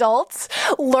 horny adults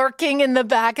lurking in the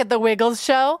back at the Wiggles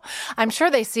show. I'm sure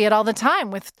they see it all the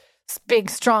time with Big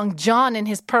Strong John in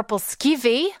his purple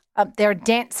skivvy up there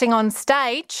dancing on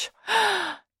stage.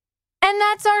 And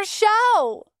that's our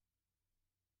show.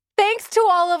 Thanks to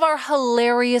all of our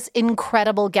hilarious,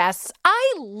 incredible guests.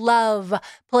 I love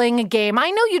playing a game.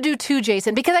 I know you do too,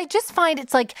 Jason, because I just find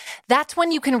it's like that's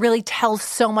when you can really tell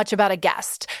so much about a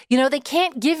guest. You know, they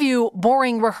can't give you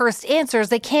boring, rehearsed answers.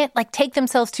 They can't take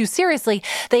themselves too seriously.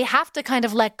 They have to kind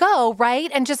of let go,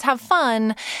 right? And just have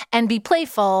fun and be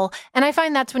playful. And I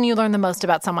find that's when you learn the most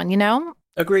about someone, you know?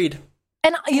 Agreed.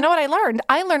 And you know what I learned?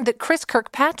 I learned that Chris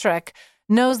Kirkpatrick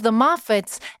knows the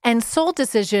Moffats and Soul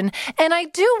Decision. And I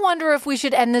do wonder if we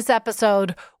should end this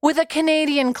episode with a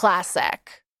Canadian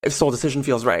classic. If Soul Decision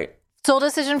feels right. Soul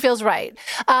Decision feels right.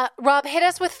 Rob, hit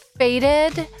us with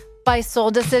Faded by Soul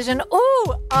Decision.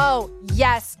 Ooh, oh,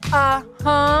 yes.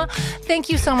 Thank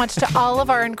you so much to all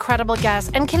of our incredible guests.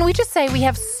 And can we just say we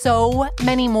have so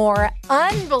many more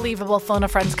unbelievable Phone a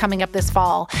Friends coming up this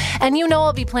fall. And you know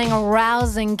I'll be playing a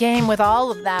rousing game with all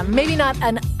of them. Maybe not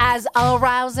as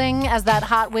arousing as that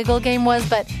Hot Wiggle game was,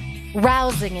 but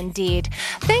rousing indeed.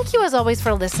 Thank you as always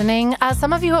for listening.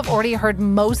 Some of you have already heard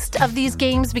most of these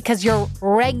games because you're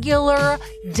regular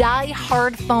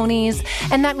die-hard phonies,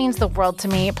 and that means the world to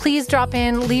me. Please drop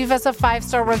in, leave us a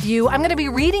 5-star review. I'm going to be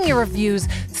reading your reviews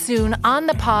soon on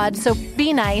the pod, so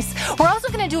be nice. We're also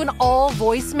going to do an all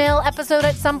voicemail episode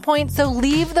at some point, so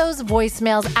leave those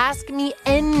voicemails. Ask me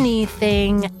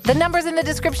anything. The number's in the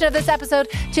description of this episode.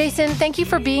 Jason, thank you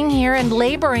for being here and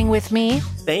laboring with me.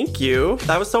 Thank you.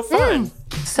 That was so fun.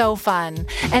 So fun.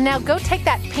 And now go take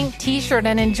that pink t-shirt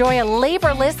and enjoy a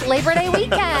laborless Labor Day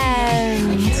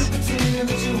weekend.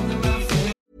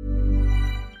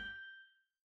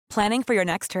 Planning for your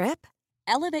next trip?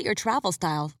 Elevate your travel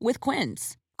style with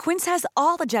Quince. Quince has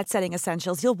all the jet-setting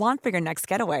essentials you'll want for your next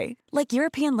getaway, like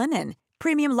European linen,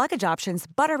 premium luggage options,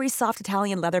 buttery soft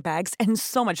Italian leather bags, and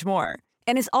so much more.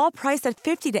 And is all priced at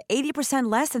 50 to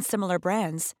 80% less than similar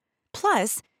brands.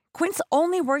 Plus, Quince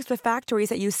only works with factories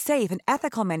that use safe and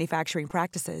ethical manufacturing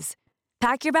practices.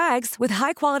 Pack your bags with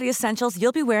high-quality essentials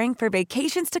you'll be wearing for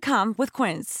vacations to come with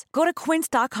Quince. Go to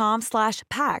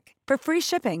quince.com/pack for free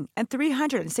shipping and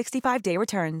 365-day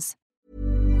returns.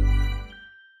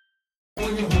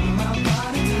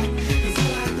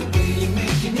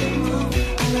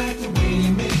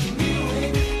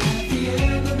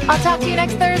 I'll talk to you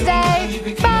next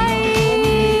Thursday. Bye.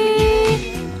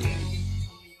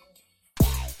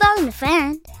 Phone a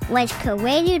Friend was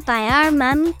created by our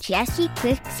mom, Jessie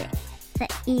Cruikshank.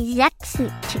 The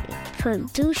executive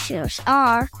producers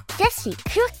are Jessie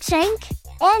Cruikshank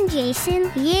and Jason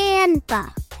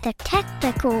Yamba. The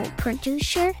technical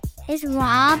producer is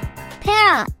Rob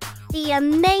Parrott. The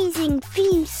amazing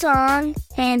theme song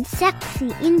and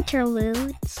sexy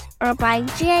interludes are by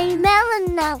Jay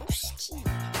Melanowski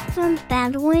from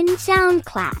Bedouin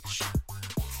Soundclash.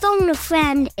 Phone a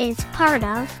Friend is part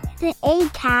of the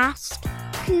Acast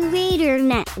Creator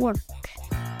Network.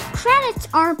 Credits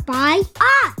are by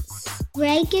us,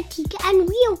 Ray Gatika and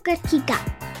Rio Gatika.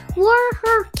 We're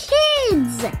her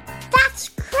kids. That's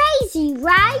crazy,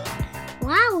 right?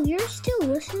 Wow, you're still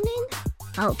listening?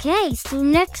 Okay, see you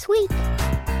next week.